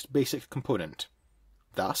its most basic component.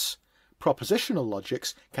 Thus, propositional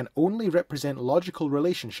logics can only represent logical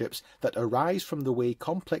relationships that arise from the way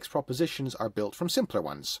complex propositions are built from simpler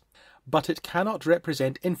ones, but it cannot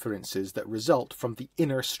represent inferences that result from the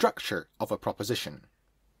inner structure of a proposition.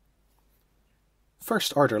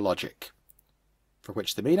 First-order logic, for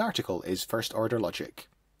which the main article is first-order logic.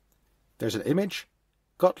 There's an image.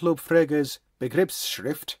 Gottlob Frege's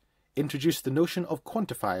Begriffsschrift introduced the notion of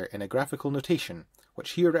quantifier in a graphical notation,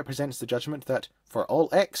 which here represents the judgment that, for all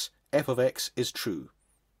x, f of x is true.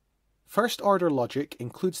 First-order logic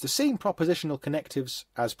includes the same propositional connectives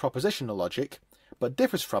as propositional logic, but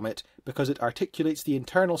differs from it because it articulates the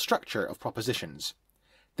internal structure of propositions.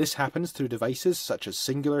 This happens through devices such as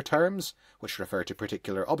singular terms, which refer to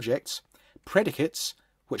particular objects, predicates,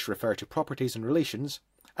 which refer to properties and relations,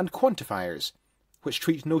 and quantifiers, which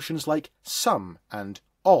treat notions like some and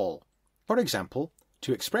all. For example,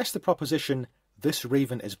 to express the proposition, "this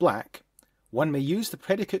raven is black," one may use the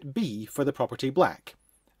predicate be for the property black,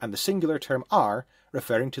 and the singular term are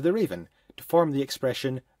referring to the raven, to form the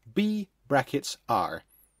expression be brackets are.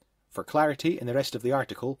 For clarity in the rest of the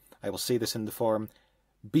article, I will say this in the form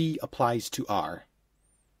B applies to R.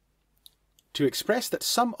 To express that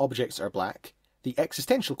some objects are black, the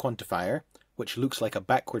existential quantifier, which looks like a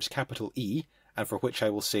backwards capital E, and for which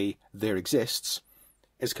I will say there exists,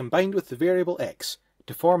 is combined with the variable x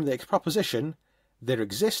to form the proposition there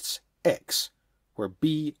exists x, where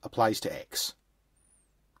B applies to x.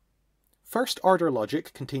 First-order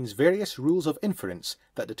logic contains various rules of inference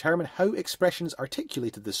that determine how expressions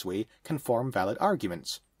articulated this way can form valid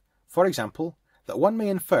arguments. For example, that one may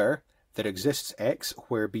infer there exists x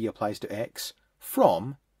where B applies to x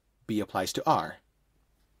from B applies to R.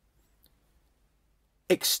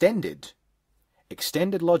 Extended.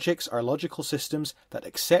 Extended logics are logical systems that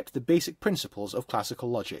accept the basic principles of classical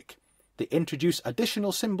logic. They introduce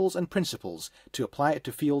additional symbols and principles to apply it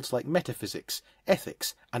to fields like metaphysics,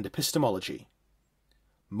 ethics, and epistemology.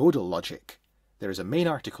 Modal logic. There is a main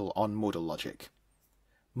article on modal logic.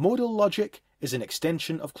 Modal logic is an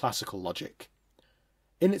extension of classical logic.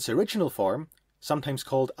 In its original form, sometimes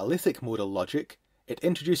called alithic modal logic, it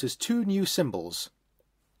introduces two new symbols.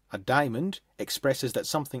 A diamond expresses that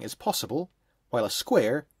something is possible, while a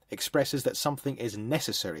square expresses that something is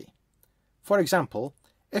necessary. For example,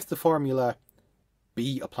 if the formula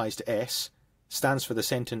B applies to S stands for the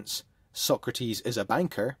sentence Socrates is a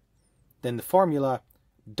banker, then the formula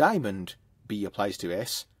diamond B applies to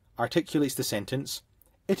S articulates the sentence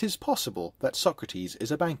it is possible that Socrates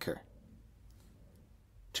is a banker.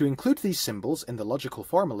 To include these symbols in the logical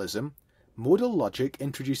formalism, modal logic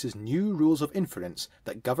introduces new rules of inference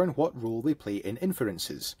that govern what role they play in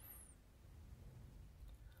inferences.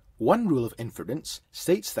 One rule of inference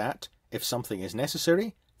states that, if something is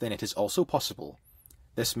necessary, then it is also possible.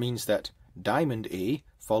 This means that diamond A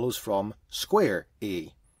follows from square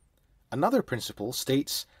A. Another principle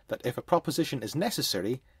states that if a proposition is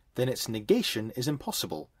necessary, then its negation is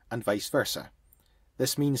impossible, and vice versa.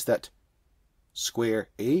 This means that square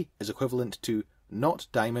A is equivalent to not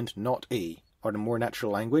diamond not A, or in more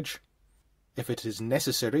natural language, if it is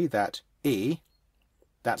necessary that A,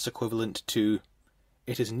 that's equivalent to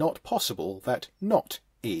it is not possible that not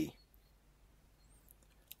A.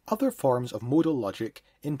 Other forms of modal logic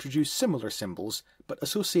introduce similar symbols but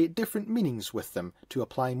associate different meanings with them to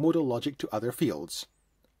apply modal logic to other fields.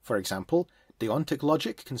 For example, deontic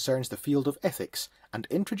logic concerns the field of ethics and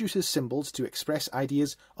introduces symbols to express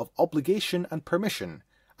ideas of obligation and permission,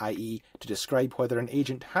 i.e. to describe whether an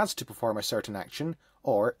agent has to perform a certain action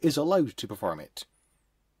or is allowed to perform it.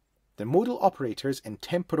 The modal operators in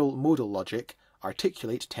temporal modal logic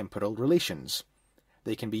articulate temporal relations.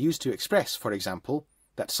 They can be used to express, for example,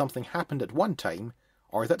 that something happened at one time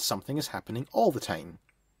or that something is happening all the time.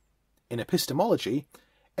 In epistemology,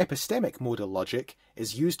 Epistemic modal logic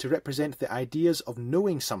is used to represent the ideas of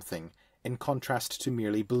knowing something, in contrast to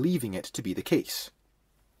merely believing it to be the case.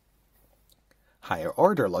 Higher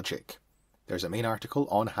order logic. There's a main article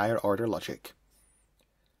on higher order logic.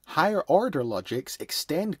 Higher order logics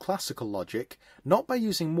extend classical logic not by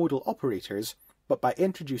using modal operators, but by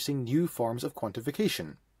introducing new forms of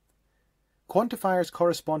quantification. Quantifiers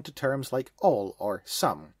correspond to terms like all or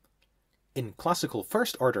some. In classical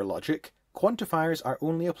first-order logic, quantifiers are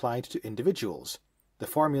only applied to individuals. The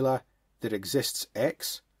formula "there exists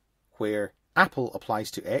X," where apple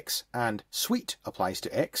applies to X and sweet applies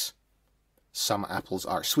to X, some apples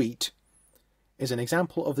are sweet, is an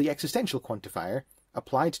example of the existential quantifier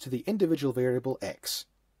applied to the individual variable X.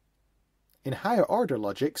 In higher-order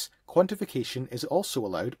logics, quantification is also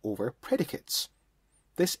allowed over predicates.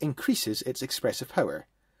 This increases its expressive power.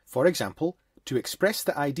 For example, to express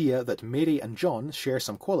the idea that Mary and John share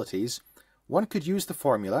some qualities, one could use the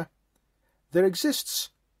formula "there exists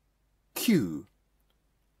Q,"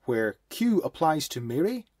 where Q applies to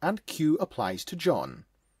Mary and Q applies to John.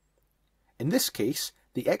 In this case,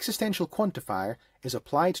 the existential quantifier is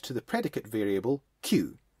applied to the predicate variable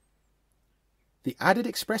Q. The added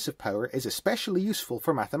expressive power is especially useful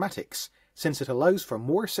for mathematics, since it allows for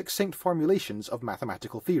more succinct formulations of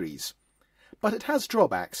mathematical theories. But it has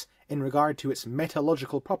drawbacks in regard to its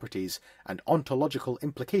metalogical properties and ontological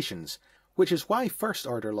implications, which is why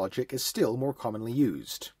first-order logic is still more commonly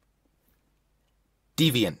used.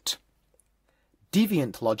 Deviant.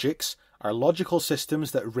 Deviant logics are logical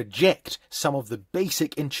systems that reject some of the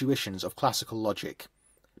basic intuitions of classical logic.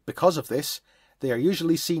 Because of this, they are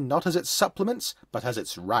usually seen not as its supplements, but as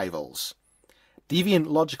its rivals. Deviant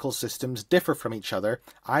logical systems differ from each other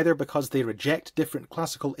either because they reject different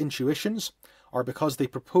classical intuitions, or because they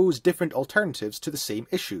propose different alternatives to the same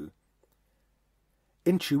issue.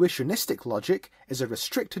 Intuitionistic logic is a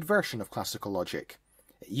restricted version of classical logic.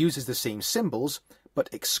 It uses the same symbols, but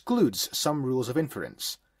excludes some rules of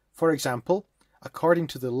inference. For example, according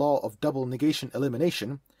to the law of double negation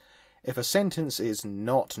elimination, if a sentence is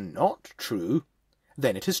not true,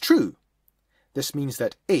 then it is true. This means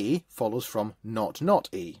that A follows from not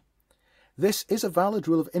A. This is a valid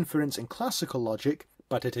rule of inference in classical logic,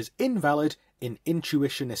 but it is invalid in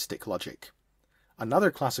intuitionistic logic.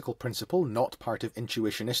 Another classical principle not part of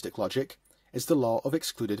intuitionistic logic is the law of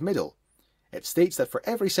excluded middle. It states that for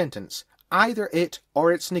every sentence, either it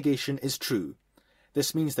or its negation is true.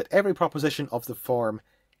 This means that every proposition of the form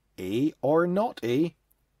A or not A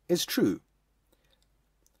is true.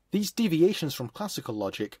 These deviations from classical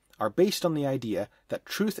logic are based on the idea that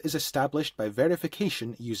truth is established by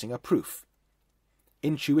verification using a proof.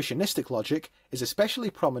 Intuitionistic logic is especially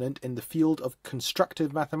prominent in the field of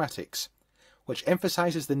constructive mathematics, which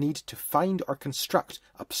emphasizes the need to find or construct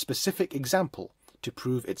a specific example to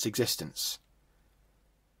prove its existence.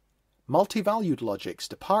 Multivalued logics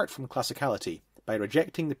depart from classicality by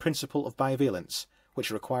rejecting the principle of bivalence,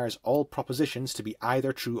 which requires all propositions to be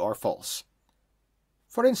either true or false.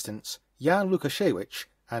 For instance, Jan Lukasiewicz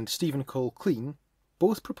and Stephen Cole Klein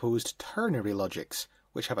both proposed ternary logics,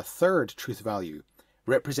 which have a third truth value,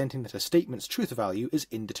 representing that a statement's truth value is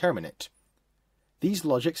indeterminate. These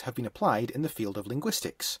logics have been applied in the field of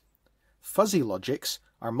linguistics. Fuzzy logics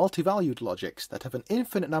are multivalued logics that have an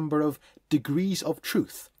infinite number of degrees of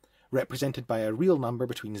truth, represented by a real number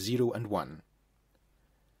between 0 and 1.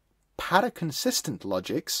 Paraconsistent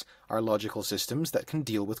logics are logical systems that can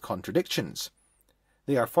deal with contradictions.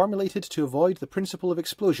 They are formulated to avoid the principle of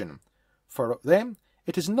explosion. For them,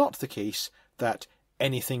 it is not the case that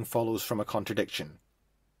anything follows from a contradiction.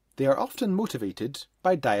 They are often motivated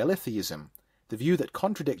by dialetheism, the view that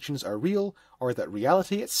contradictions are real or that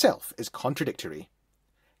reality itself is contradictory.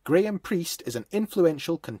 Graham Priest is an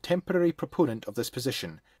influential contemporary proponent of this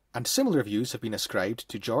position, and similar views have been ascribed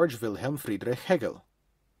to Georg Wilhelm Friedrich Hegel.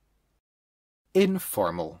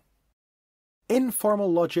 Informal. Informal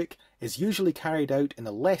logic is usually carried out in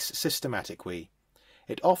a less systematic way.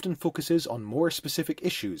 It often focuses on more specific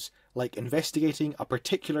issues, like investigating a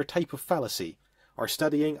particular type of fallacy, or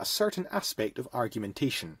studying a certain aspect of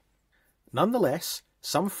argumentation. Nonetheless,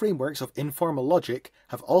 some frameworks of informal logic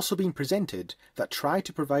have also been presented that try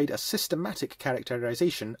to provide a systematic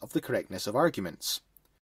characterization of the correctness of arguments.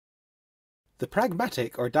 The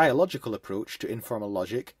pragmatic or dialogical approach to informal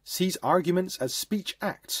logic sees arguments as speech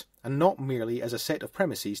acts, and not merely as a set of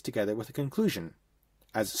premises together with a conclusion.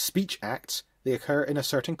 As speech acts, they occur in a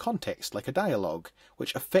certain context, like a dialogue,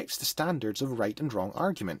 which affects the standards of right and wrong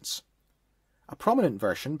arguments. A prominent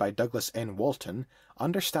version by Douglas N. Walton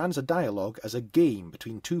understands a dialogue as a game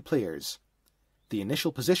between two players. The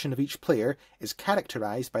initial position of each player is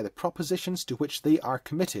characterized by the propositions to which they are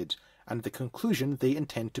committed and the conclusion they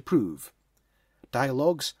intend to prove.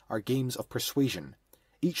 Dialogues are games of persuasion.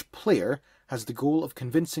 Each player has the goal of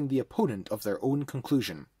convincing the opponent of their own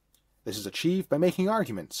conclusion. This is achieved by making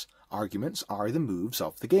arguments. Arguments are the moves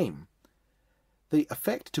of the game. The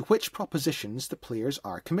effect to which propositions the players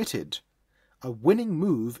are committed. A winning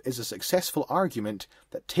move is a successful argument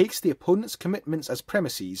that takes the opponent's commitments as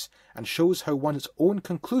premises and shows how one's own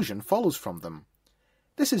conclusion follows from them.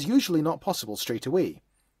 This is usually not possible straight away.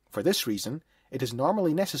 For this reason, it is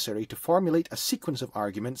normally necessary to formulate a sequence of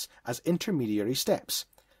arguments as intermediary steps,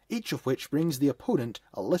 each of which brings the opponent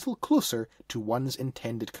a little closer to one's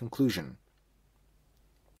intended conclusion.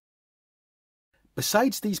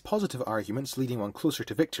 Besides these positive arguments leading one closer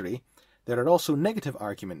to victory, there are also negative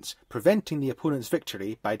arguments preventing the opponent's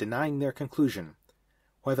victory by denying their conclusion.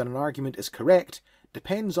 Whether an argument is correct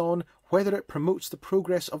depends on whether it promotes the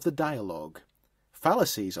progress of the dialogue.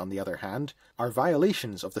 Fallacies, on the other hand, are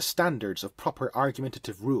violations of the standards of proper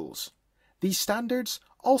argumentative rules. These standards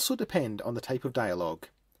also depend on the type of dialogue.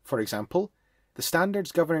 For example, the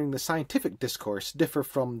standards governing the scientific discourse differ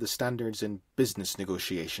from the standards in business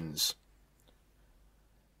negotiations.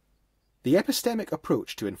 The epistemic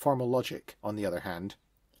approach to informal logic, on the other hand,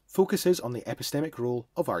 focuses on the epistemic role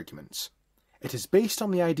of arguments. It is based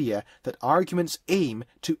on the idea that arguments aim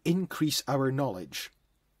to increase our knowledge.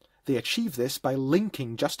 They achieve this by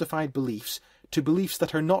linking justified beliefs to beliefs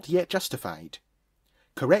that are not yet justified.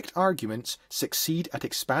 Correct arguments succeed at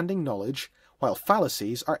expanding knowledge, while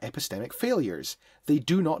fallacies are epistemic failures. They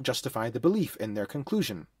do not justify the belief in their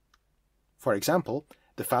conclusion. For example,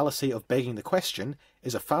 the fallacy of begging the question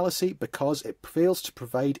is a fallacy because it fails to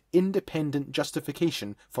provide independent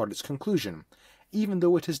justification for its conclusion, even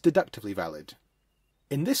though it is deductively valid.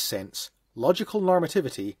 In this sense, logical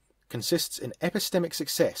normativity consists in epistemic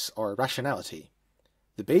success or rationality.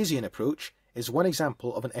 The Bayesian approach is one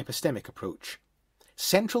example of an epistemic approach.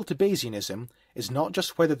 Central to Bayesianism is not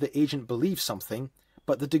just whether the agent believes something,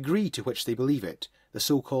 but the degree to which they believe it, the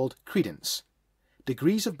so-called credence.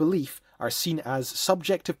 Degrees of belief are seen as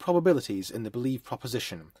subjective probabilities in the believed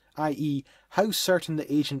proposition, i.e., how certain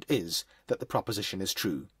the agent is that the proposition is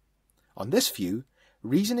true. On this view,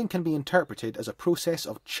 reasoning can be interpreted as a process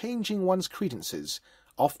of changing one's credences,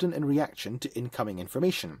 often in reaction to incoming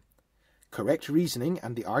information. Correct reasoning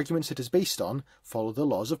and the arguments it is based on follow the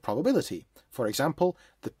laws of probability, for example,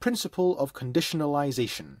 the principle of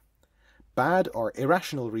conditionalization. Bad or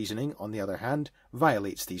irrational reasoning, on the other hand,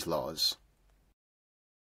 violates these laws.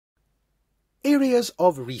 Areas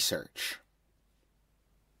of research.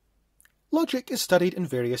 Logic is studied in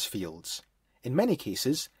various fields. In many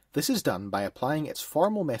cases, this is done by applying its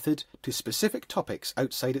formal method to specific topics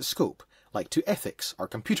outside its scope, like to ethics or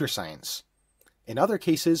computer science. In other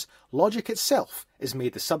cases, logic itself is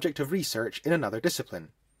made the subject of research in another discipline.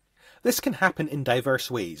 This can happen in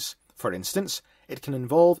diverse ways. For instance, it can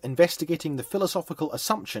involve investigating the philosophical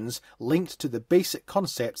assumptions linked to the basic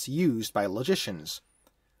concepts used by logicians.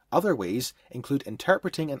 Other ways include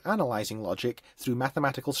interpreting and analysing logic through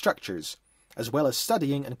mathematical structures, as well as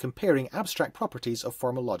studying and comparing abstract properties of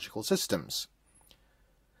formal logical systems.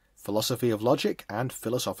 Philosophy of logic and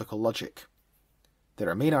philosophical logic. There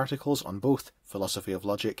are main articles on both philosophy of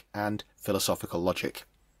logic and philosophical logic.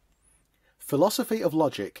 Philosophy of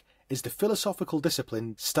logic is the philosophical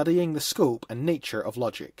discipline studying the scope and nature of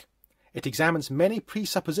logic. It examines many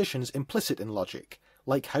presuppositions implicit in logic,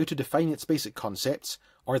 like how to define its basic concepts,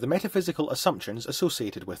 or the metaphysical assumptions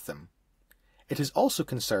associated with them. It is also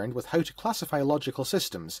concerned with how to classify logical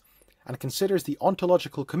systems, and considers the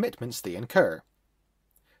ontological commitments they incur.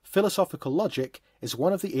 Philosophical logic is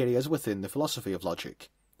one of the areas within the philosophy of logic.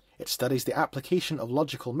 It studies the application of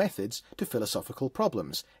logical methods to philosophical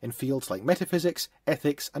problems in fields like metaphysics,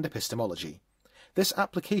 ethics, and epistemology. This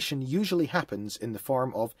application usually happens in the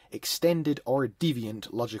form of extended or deviant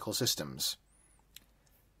logical systems.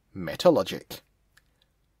 Metalogic.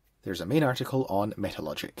 There's a main article on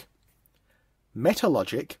metalogic.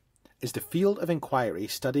 Metalogic is the field of inquiry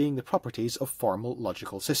studying the properties of formal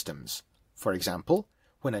logical systems. For example,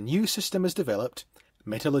 when a new system is developed,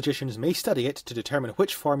 metalogicians may study it to determine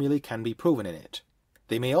which formulae can be proven in it.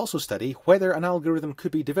 They may also study whether an algorithm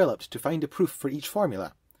could be developed to find a proof for each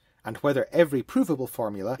formula, and whether every provable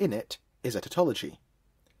formula in it is a tautology.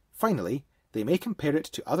 Finally, they may compare it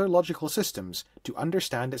to other logical systems to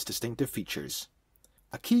understand its distinctive features.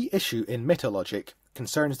 A key issue in metalogic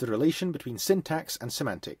concerns the relation between syntax and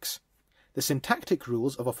semantics. The syntactic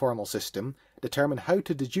rules of a formal system determine how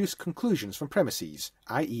to deduce conclusions from premises,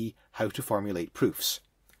 i.e., how to formulate proofs.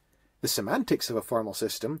 The semantics of a formal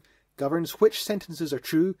system governs which sentences are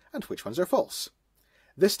true and which ones are false.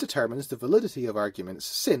 This determines the validity of arguments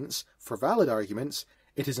since, for valid arguments,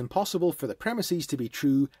 it is impossible for the premises to be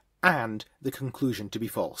true and the conclusion to be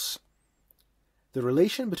false. The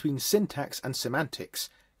relation between syntax and semantics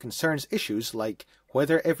concerns issues like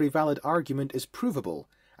whether every valid argument is provable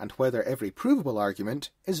and whether every provable argument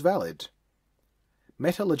is valid.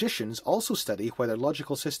 Metalogicians also study whether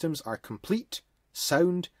logical systems are complete,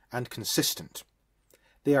 sound, and consistent.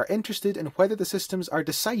 They are interested in whether the systems are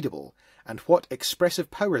decidable and what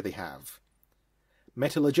expressive power they have.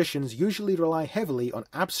 Metalogicians usually rely heavily on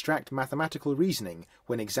abstract mathematical reasoning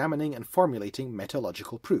when examining and formulating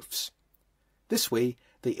metalogical proofs. This way,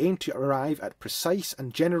 they aim to arrive at precise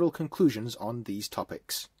and general conclusions on these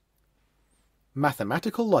topics.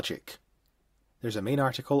 Mathematical logic. There's a main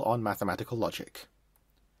article on mathematical logic.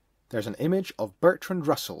 There's an image of Bertrand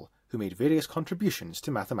Russell, who made various contributions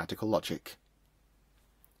to mathematical logic.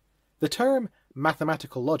 The term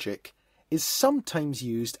mathematical logic is sometimes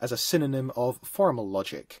used as a synonym of formal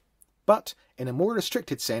logic, but in a more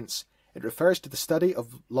restricted sense, it refers to the study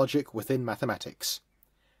of logic within mathematics.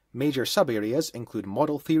 Major sub-areas include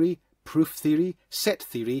model theory, proof theory, set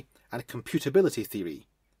theory, and computability theory.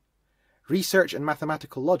 Research in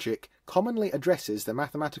mathematical logic commonly addresses the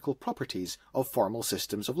mathematical properties of formal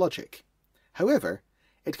systems of logic. However,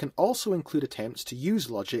 it can also include attempts to use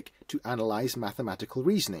logic to analyze mathematical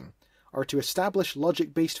reasoning, or to establish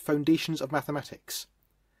logic-based foundations of mathematics,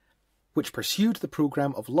 which pursued the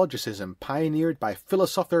program of logicism pioneered by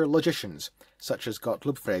philosopher logicians such as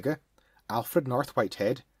Gottlob Frege, Alfred North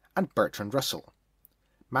Whitehead, and Bertrand Russell.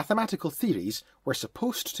 Mathematical theories were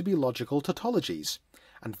supposed to be logical tautologies,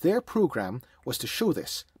 and their program was to show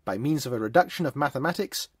this by means of a reduction of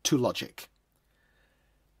mathematics to logic.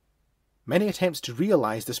 Many attempts to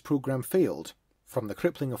realize this program failed, from the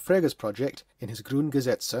crippling of Frege's project in his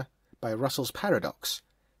Grundgesetze by Russell's paradox,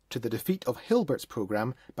 to the defeat of Hilbert's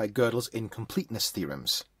program by Gödel's incompleteness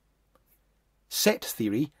theorems. Set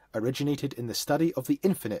theory originated in the study of the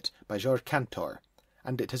infinite by Georges Cantor,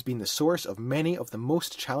 and it has been the source of many of the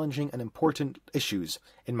most challenging and important issues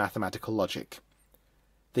in mathematical logic.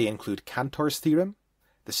 They include Cantor's theorem,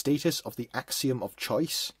 the status of the axiom of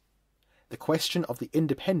choice, the question of the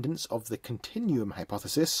independence of the continuum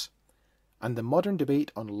hypothesis, and the modern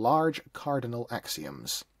debate on large cardinal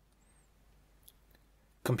axioms.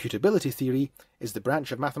 Computability theory is the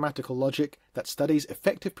branch of mathematical logic that studies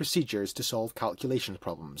effective procedures to solve calculation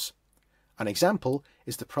problems. An example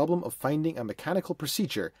is the problem of finding a mechanical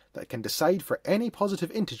procedure that can decide for any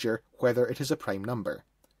positive integer whether it is a prime number.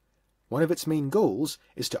 One of its main goals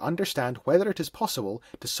is to understand whether it is possible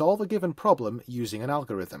to solve a given problem using an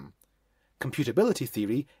algorithm. Computability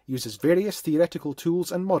theory uses various theoretical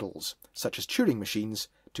tools and models, such as Turing machines,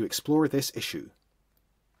 to explore this issue.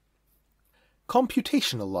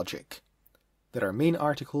 Computational logic. There are main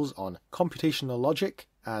articles on computational logic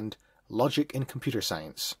and logic in computer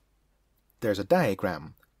science. There's a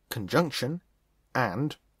diagram. Conjunction,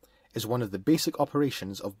 AND, is one of the basic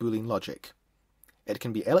operations of Boolean logic. It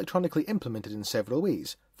can be electronically implemented in several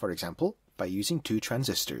ways, for example, by using two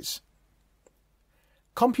transistors.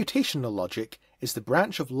 Computational logic is the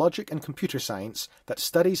branch of logic and computer science that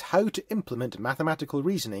studies how to implement mathematical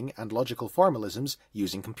reasoning and logical formalisms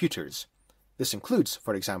using computers. This includes,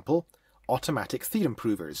 for example, automatic theorem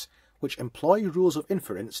provers, which employ rules of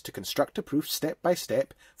inference to construct a proof step by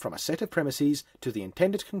step from a set of premises to the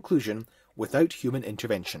intended conclusion without human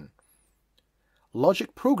intervention.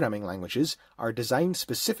 Logic programming languages are designed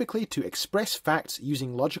specifically to express facts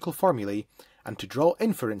using logical formulae and to draw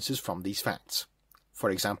inferences from these facts. For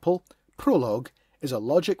example, Prolog is a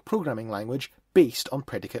logic programming language based on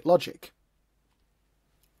predicate logic.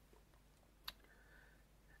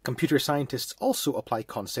 Computer scientists also apply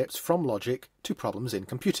concepts from logic to problems in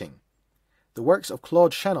computing. The works of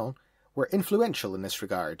Claude Shannon were influential in this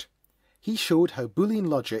regard. He showed how Boolean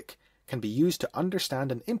logic can be used to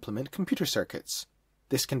understand and implement computer circuits.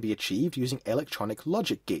 This can be achieved using electronic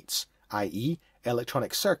logic gates, i.e.,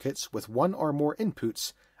 electronic circuits with one or more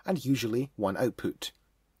inputs and usually one output.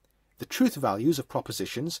 The truth values of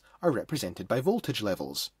propositions are represented by voltage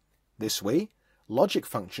levels. This way, logic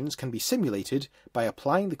functions can be simulated by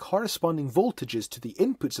applying the corresponding voltages to the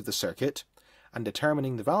inputs of the circuit and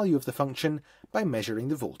determining the value of the function by measuring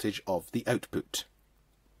the voltage of the output.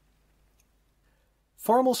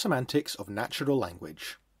 Formal semantics of natural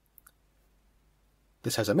language.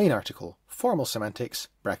 This has a main article, Formal Semantics,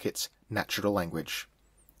 (natural language).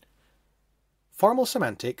 Formal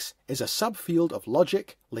semantics is a subfield of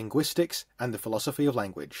logic, linguistics, and the philosophy of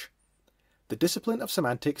language. The discipline of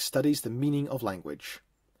semantics studies the meaning of language.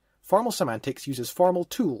 Formal semantics uses formal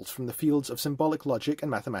tools from the fields of symbolic logic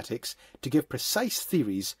and mathematics to give precise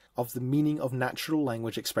theories of the meaning of natural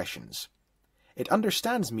language expressions. It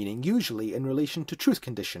understands meaning usually in relation to truth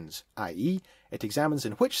conditions, i.e., it examines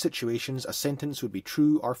in which situations a sentence would be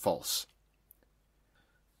true or false.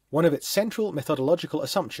 One of its central methodological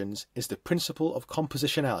assumptions is the principle of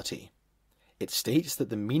compositionality. It states that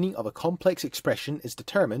the meaning of a complex expression is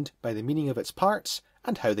determined by the meaning of its parts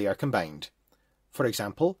and how they are combined. For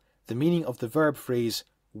example, the meaning of the verb phrase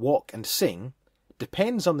walk and sing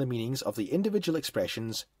depends on the meanings of the individual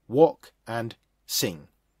expressions walk and sing.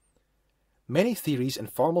 Many theories in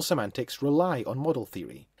formal semantics rely on model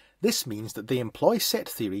theory. This means that they employ set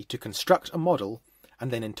theory to construct a model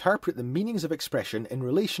and then interpret the meanings of expression in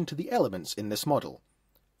relation to the elements in this model.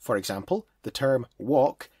 For example, the term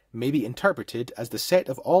walk may be interpreted as the set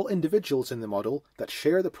of all individuals in the model that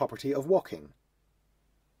share the property of walking.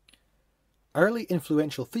 Early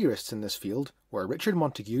influential theorists in this field were Richard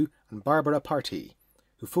Montague and Barbara Partee,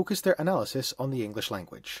 who focused their analysis on the English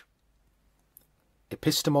language.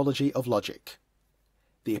 Epistemology of logic.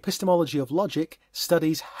 The epistemology of logic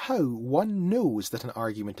studies how one knows that an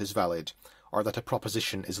argument is valid, or that a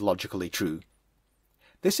proposition is logically true.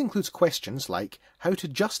 This includes questions like how to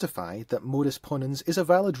justify that modus ponens is a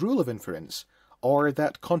valid rule of inference, or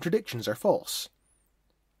that contradictions are false.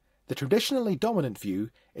 The traditionally dominant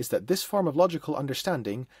view is that this form of logical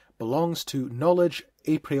understanding belongs to knowledge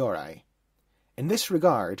a priori. In this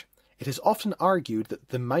regard, it is often argued that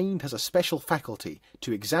the mind has a special faculty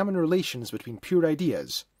to examine relations between pure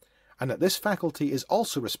ideas, and that this faculty is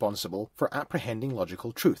also responsible for apprehending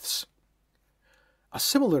logical truths. A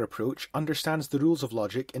similar approach understands the rules of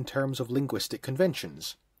logic in terms of linguistic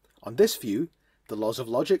conventions. On this view, the laws of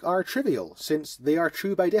logic are trivial, since they are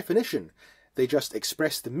true by definition. They just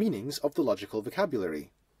express the meanings of the logical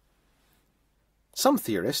vocabulary. Some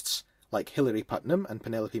theorists, like Hilary Putnam and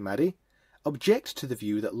Penelope Maddy, object to the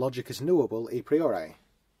view that logic is knowable a priori.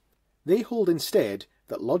 They hold instead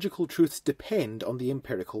that logical truths depend on the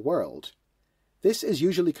empirical world. This is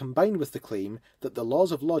usually combined with the claim that the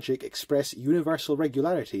laws of logic express universal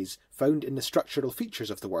regularities found in the structural features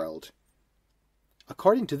of the world.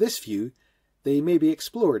 According to this view, they may be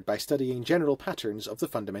explored by studying general patterns of the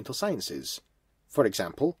fundamental sciences. For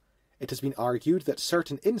example, it has been argued that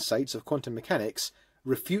certain insights of quantum mechanics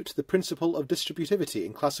refute the principle of distributivity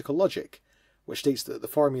in classical logic, which states that the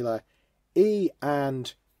formula A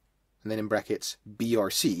and then in brackets B or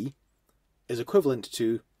C is equivalent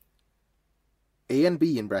to A and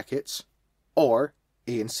B in brackets or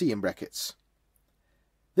A and C in brackets.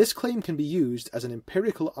 This claim can be used as an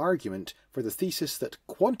empirical argument for the thesis that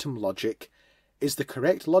quantum logic is the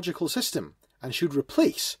correct logical system and should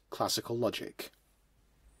replace classical logic.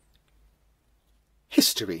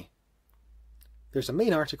 History. There's a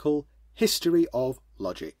main article, History of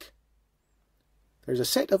Logic. There's a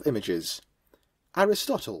set of images.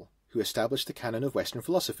 Aristotle, who established the canon of Western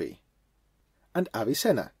philosophy, and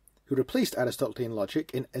Avicenna, who replaced Aristotelian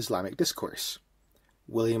logic in Islamic discourse.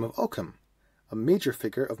 William of Ockham, a major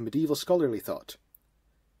figure of medieval scholarly thought,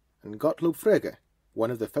 and Gottlob Frege,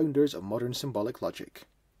 one of the founders of modern symbolic logic.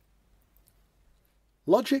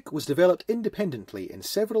 Logic was developed independently in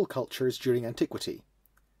several cultures during antiquity.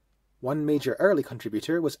 One major early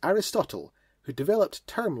contributor was Aristotle, who developed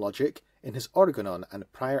term logic in his Organon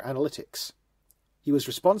and Prior Analytics. He was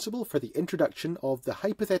responsible for the introduction of the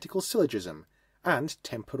hypothetical syllogism and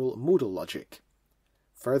temporal modal logic.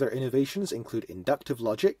 Further innovations include inductive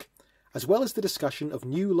logic, as well as the discussion of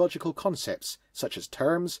new logical concepts such as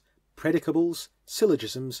terms, predicables,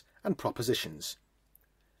 syllogisms, and propositions.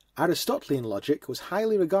 Aristotelian logic was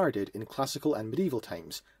highly regarded in classical and medieval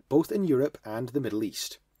times, both in Europe and the Middle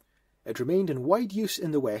East. It remained in wide use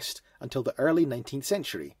in the West until the early 19th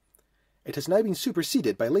century. It has now been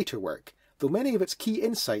superseded by later work, though many of its key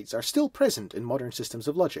insights are still present in modern systems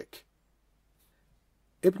of logic.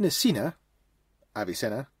 Ibn Sina,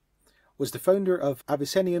 Avicenna, was the founder of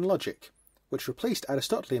Avicennian logic, which replaced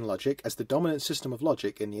Aristotelian logic as the dominant system of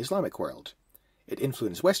logic in the Islamic world. It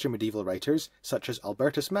influenced Western medieval writers such as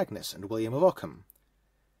Albertus Magnus and William of Ockham.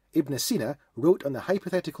 Ibn Sina wrote on the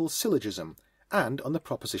hypothetical syllogism and on the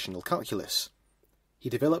propositional calculus. He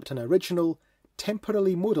developed an original,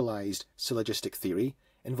 temporally modalized syllogistic theory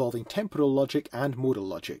involving temporal logic and modal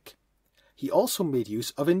logic. He also made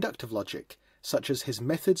use of inductive logic, such as his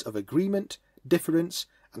methods of agreement, difference,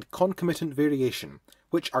 and concomitant variation,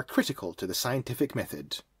 which are critical to the scientific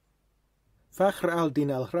method. Fakhr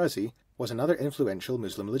al-Din al-Razi was another influential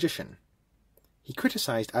Muslim logician. He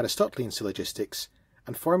criticized Aristotelian syllogistics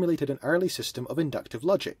and formulated an early system of inductive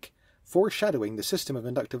logic, foreshadowing the system of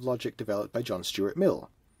inductive logic developed by John Stuart Mill.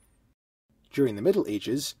 During the Middle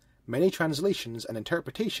Ages, many translations and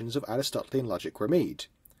interpretations of Aristotelian logic were made.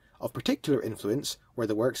 Of particular influence were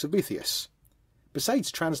the works of Boethius.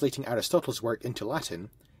 Besides translating Aristotle's work into Latin,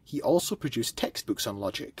 he also produced textbooks on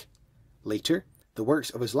logic. Later, the works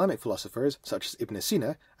of Islamic philosophers such as Ibn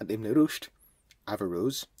Sina and Ibn Rushd,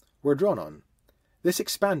 Averroes, were drawn on. This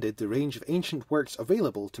expanded the range of ancient works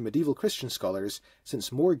available to medieval Christian scholars,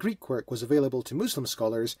 since more Greek work was available to Muslim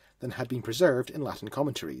scholars than had been preserved in Latin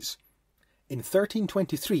commentaries. In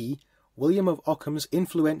 1323, William of Ockham's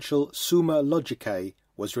influential Summa Logicae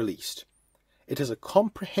was released. It is a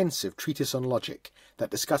comprehensive treatise on logic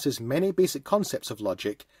that discusses many basic concepts of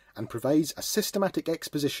logic and provides a systematic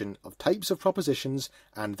exposition of types of propositions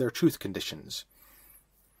and their truth conditions.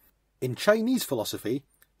 In Chinese philosophy,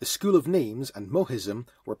 the school of names and Mohism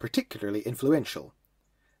were particularly influential.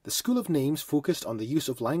 The school of names focused on the use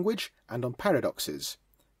of language and on paradoxes.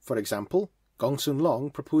 For example, Gongsun Long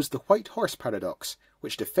proposed the white horse paradox,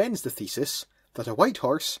 which defends the thesis that a white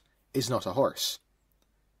horse is not a horse.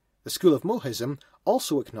 The school of Mohism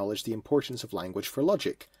also acknowledged the importance of language for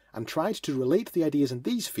logic, and tried to relate the ideas in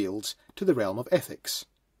these fields to the realm of ethics.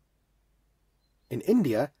 In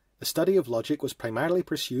India, the study of logic was primarily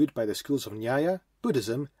pursued by the schools of Nyaya,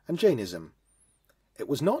 Buddhism, and Jainism. It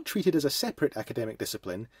was not treated as a separate academic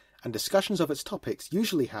discipline, and discussions of its topics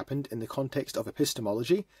usually happened in the context of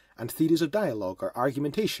epistemology and theories of dialogue or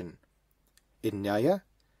argumentation. In Nyaya,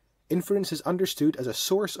 inference is understood as a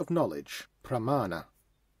source of knowledge, pramana.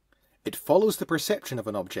 It follows the perception of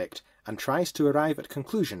an object and tries to arrive at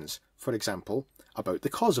conclusions, for example, about the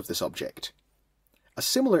cause of this object. A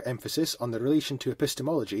similar emphasis on the relation to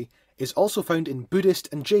epistemology is also found in Buddhist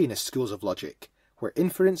and Jainist schools of logic, where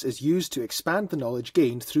inference is used to expand the knowledge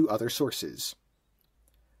gained through other sources.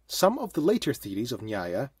 Some of the later theories of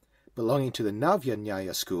Nyaya, belonging to the Navya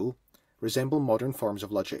Nyaya school, resemble modern forms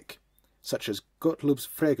of logic, such as Gottlob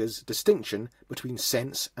Frege's distinction between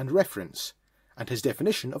sense and reference, and his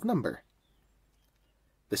definition of number.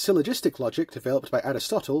 The syllogistic logic developed by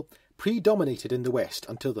Aristotle predominated in the West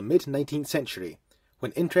until the mid-19th century,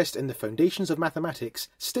 when interest in the foundations of mathematics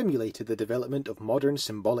stimulated the development of modern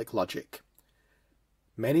symbolic logic.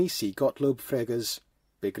 Many see Gottlob Frege's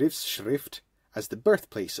Begriffsschrift as the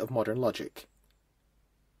birthplace of modern logic.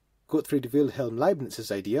 Gottfried Wilhelm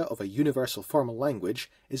Leibniz's idea of a universal formal language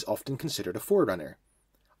is often considered a forerunner.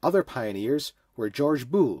 Other pioneers were George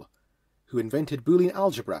Boole, who invented Boolean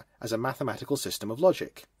algebra as a mathematical system of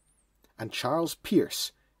logic, and Charles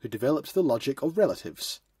Peirce, who developed the logic of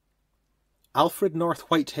relatives. Alfred North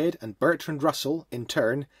Whitehead and Bertrand Russell, in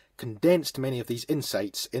turn, condensed many of these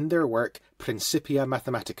insights in their work Principia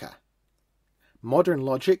Mathematica. Modern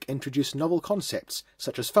logic introduced novel concepts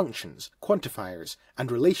such as functions, quantifiers,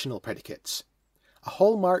 and relational predicates. A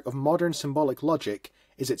hallmark of modern symbolic logic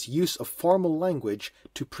is its use of formal language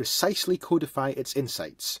to precisely codify its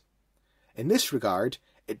insights. In this regard,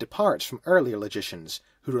 it departs from earlier logicians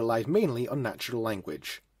who relied mainly on natural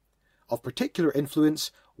language. Of particular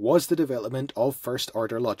influence was the development of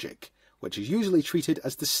first-order logic, which is usually treated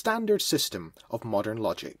as the standard system of modern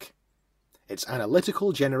logic. Its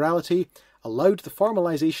analytical generality allowed the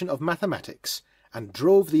formalization of mathematics and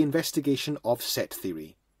drove the investigation of set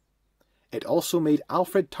theory. It also made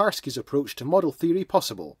Alfred Tarski's approach to model theory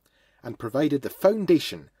possible, and provided the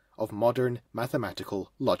foundation of modern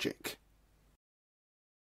mathematical logic.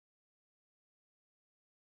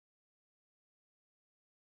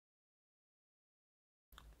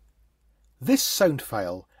 This sound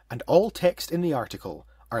file and all text in the article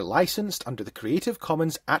are licensed under the Creative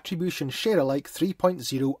Commons Attribution Share-alike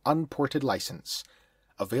 3.0 Unported License,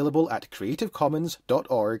 available at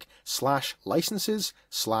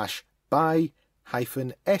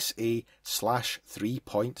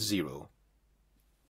creativecommons.org/licenses/by-sa/3.0.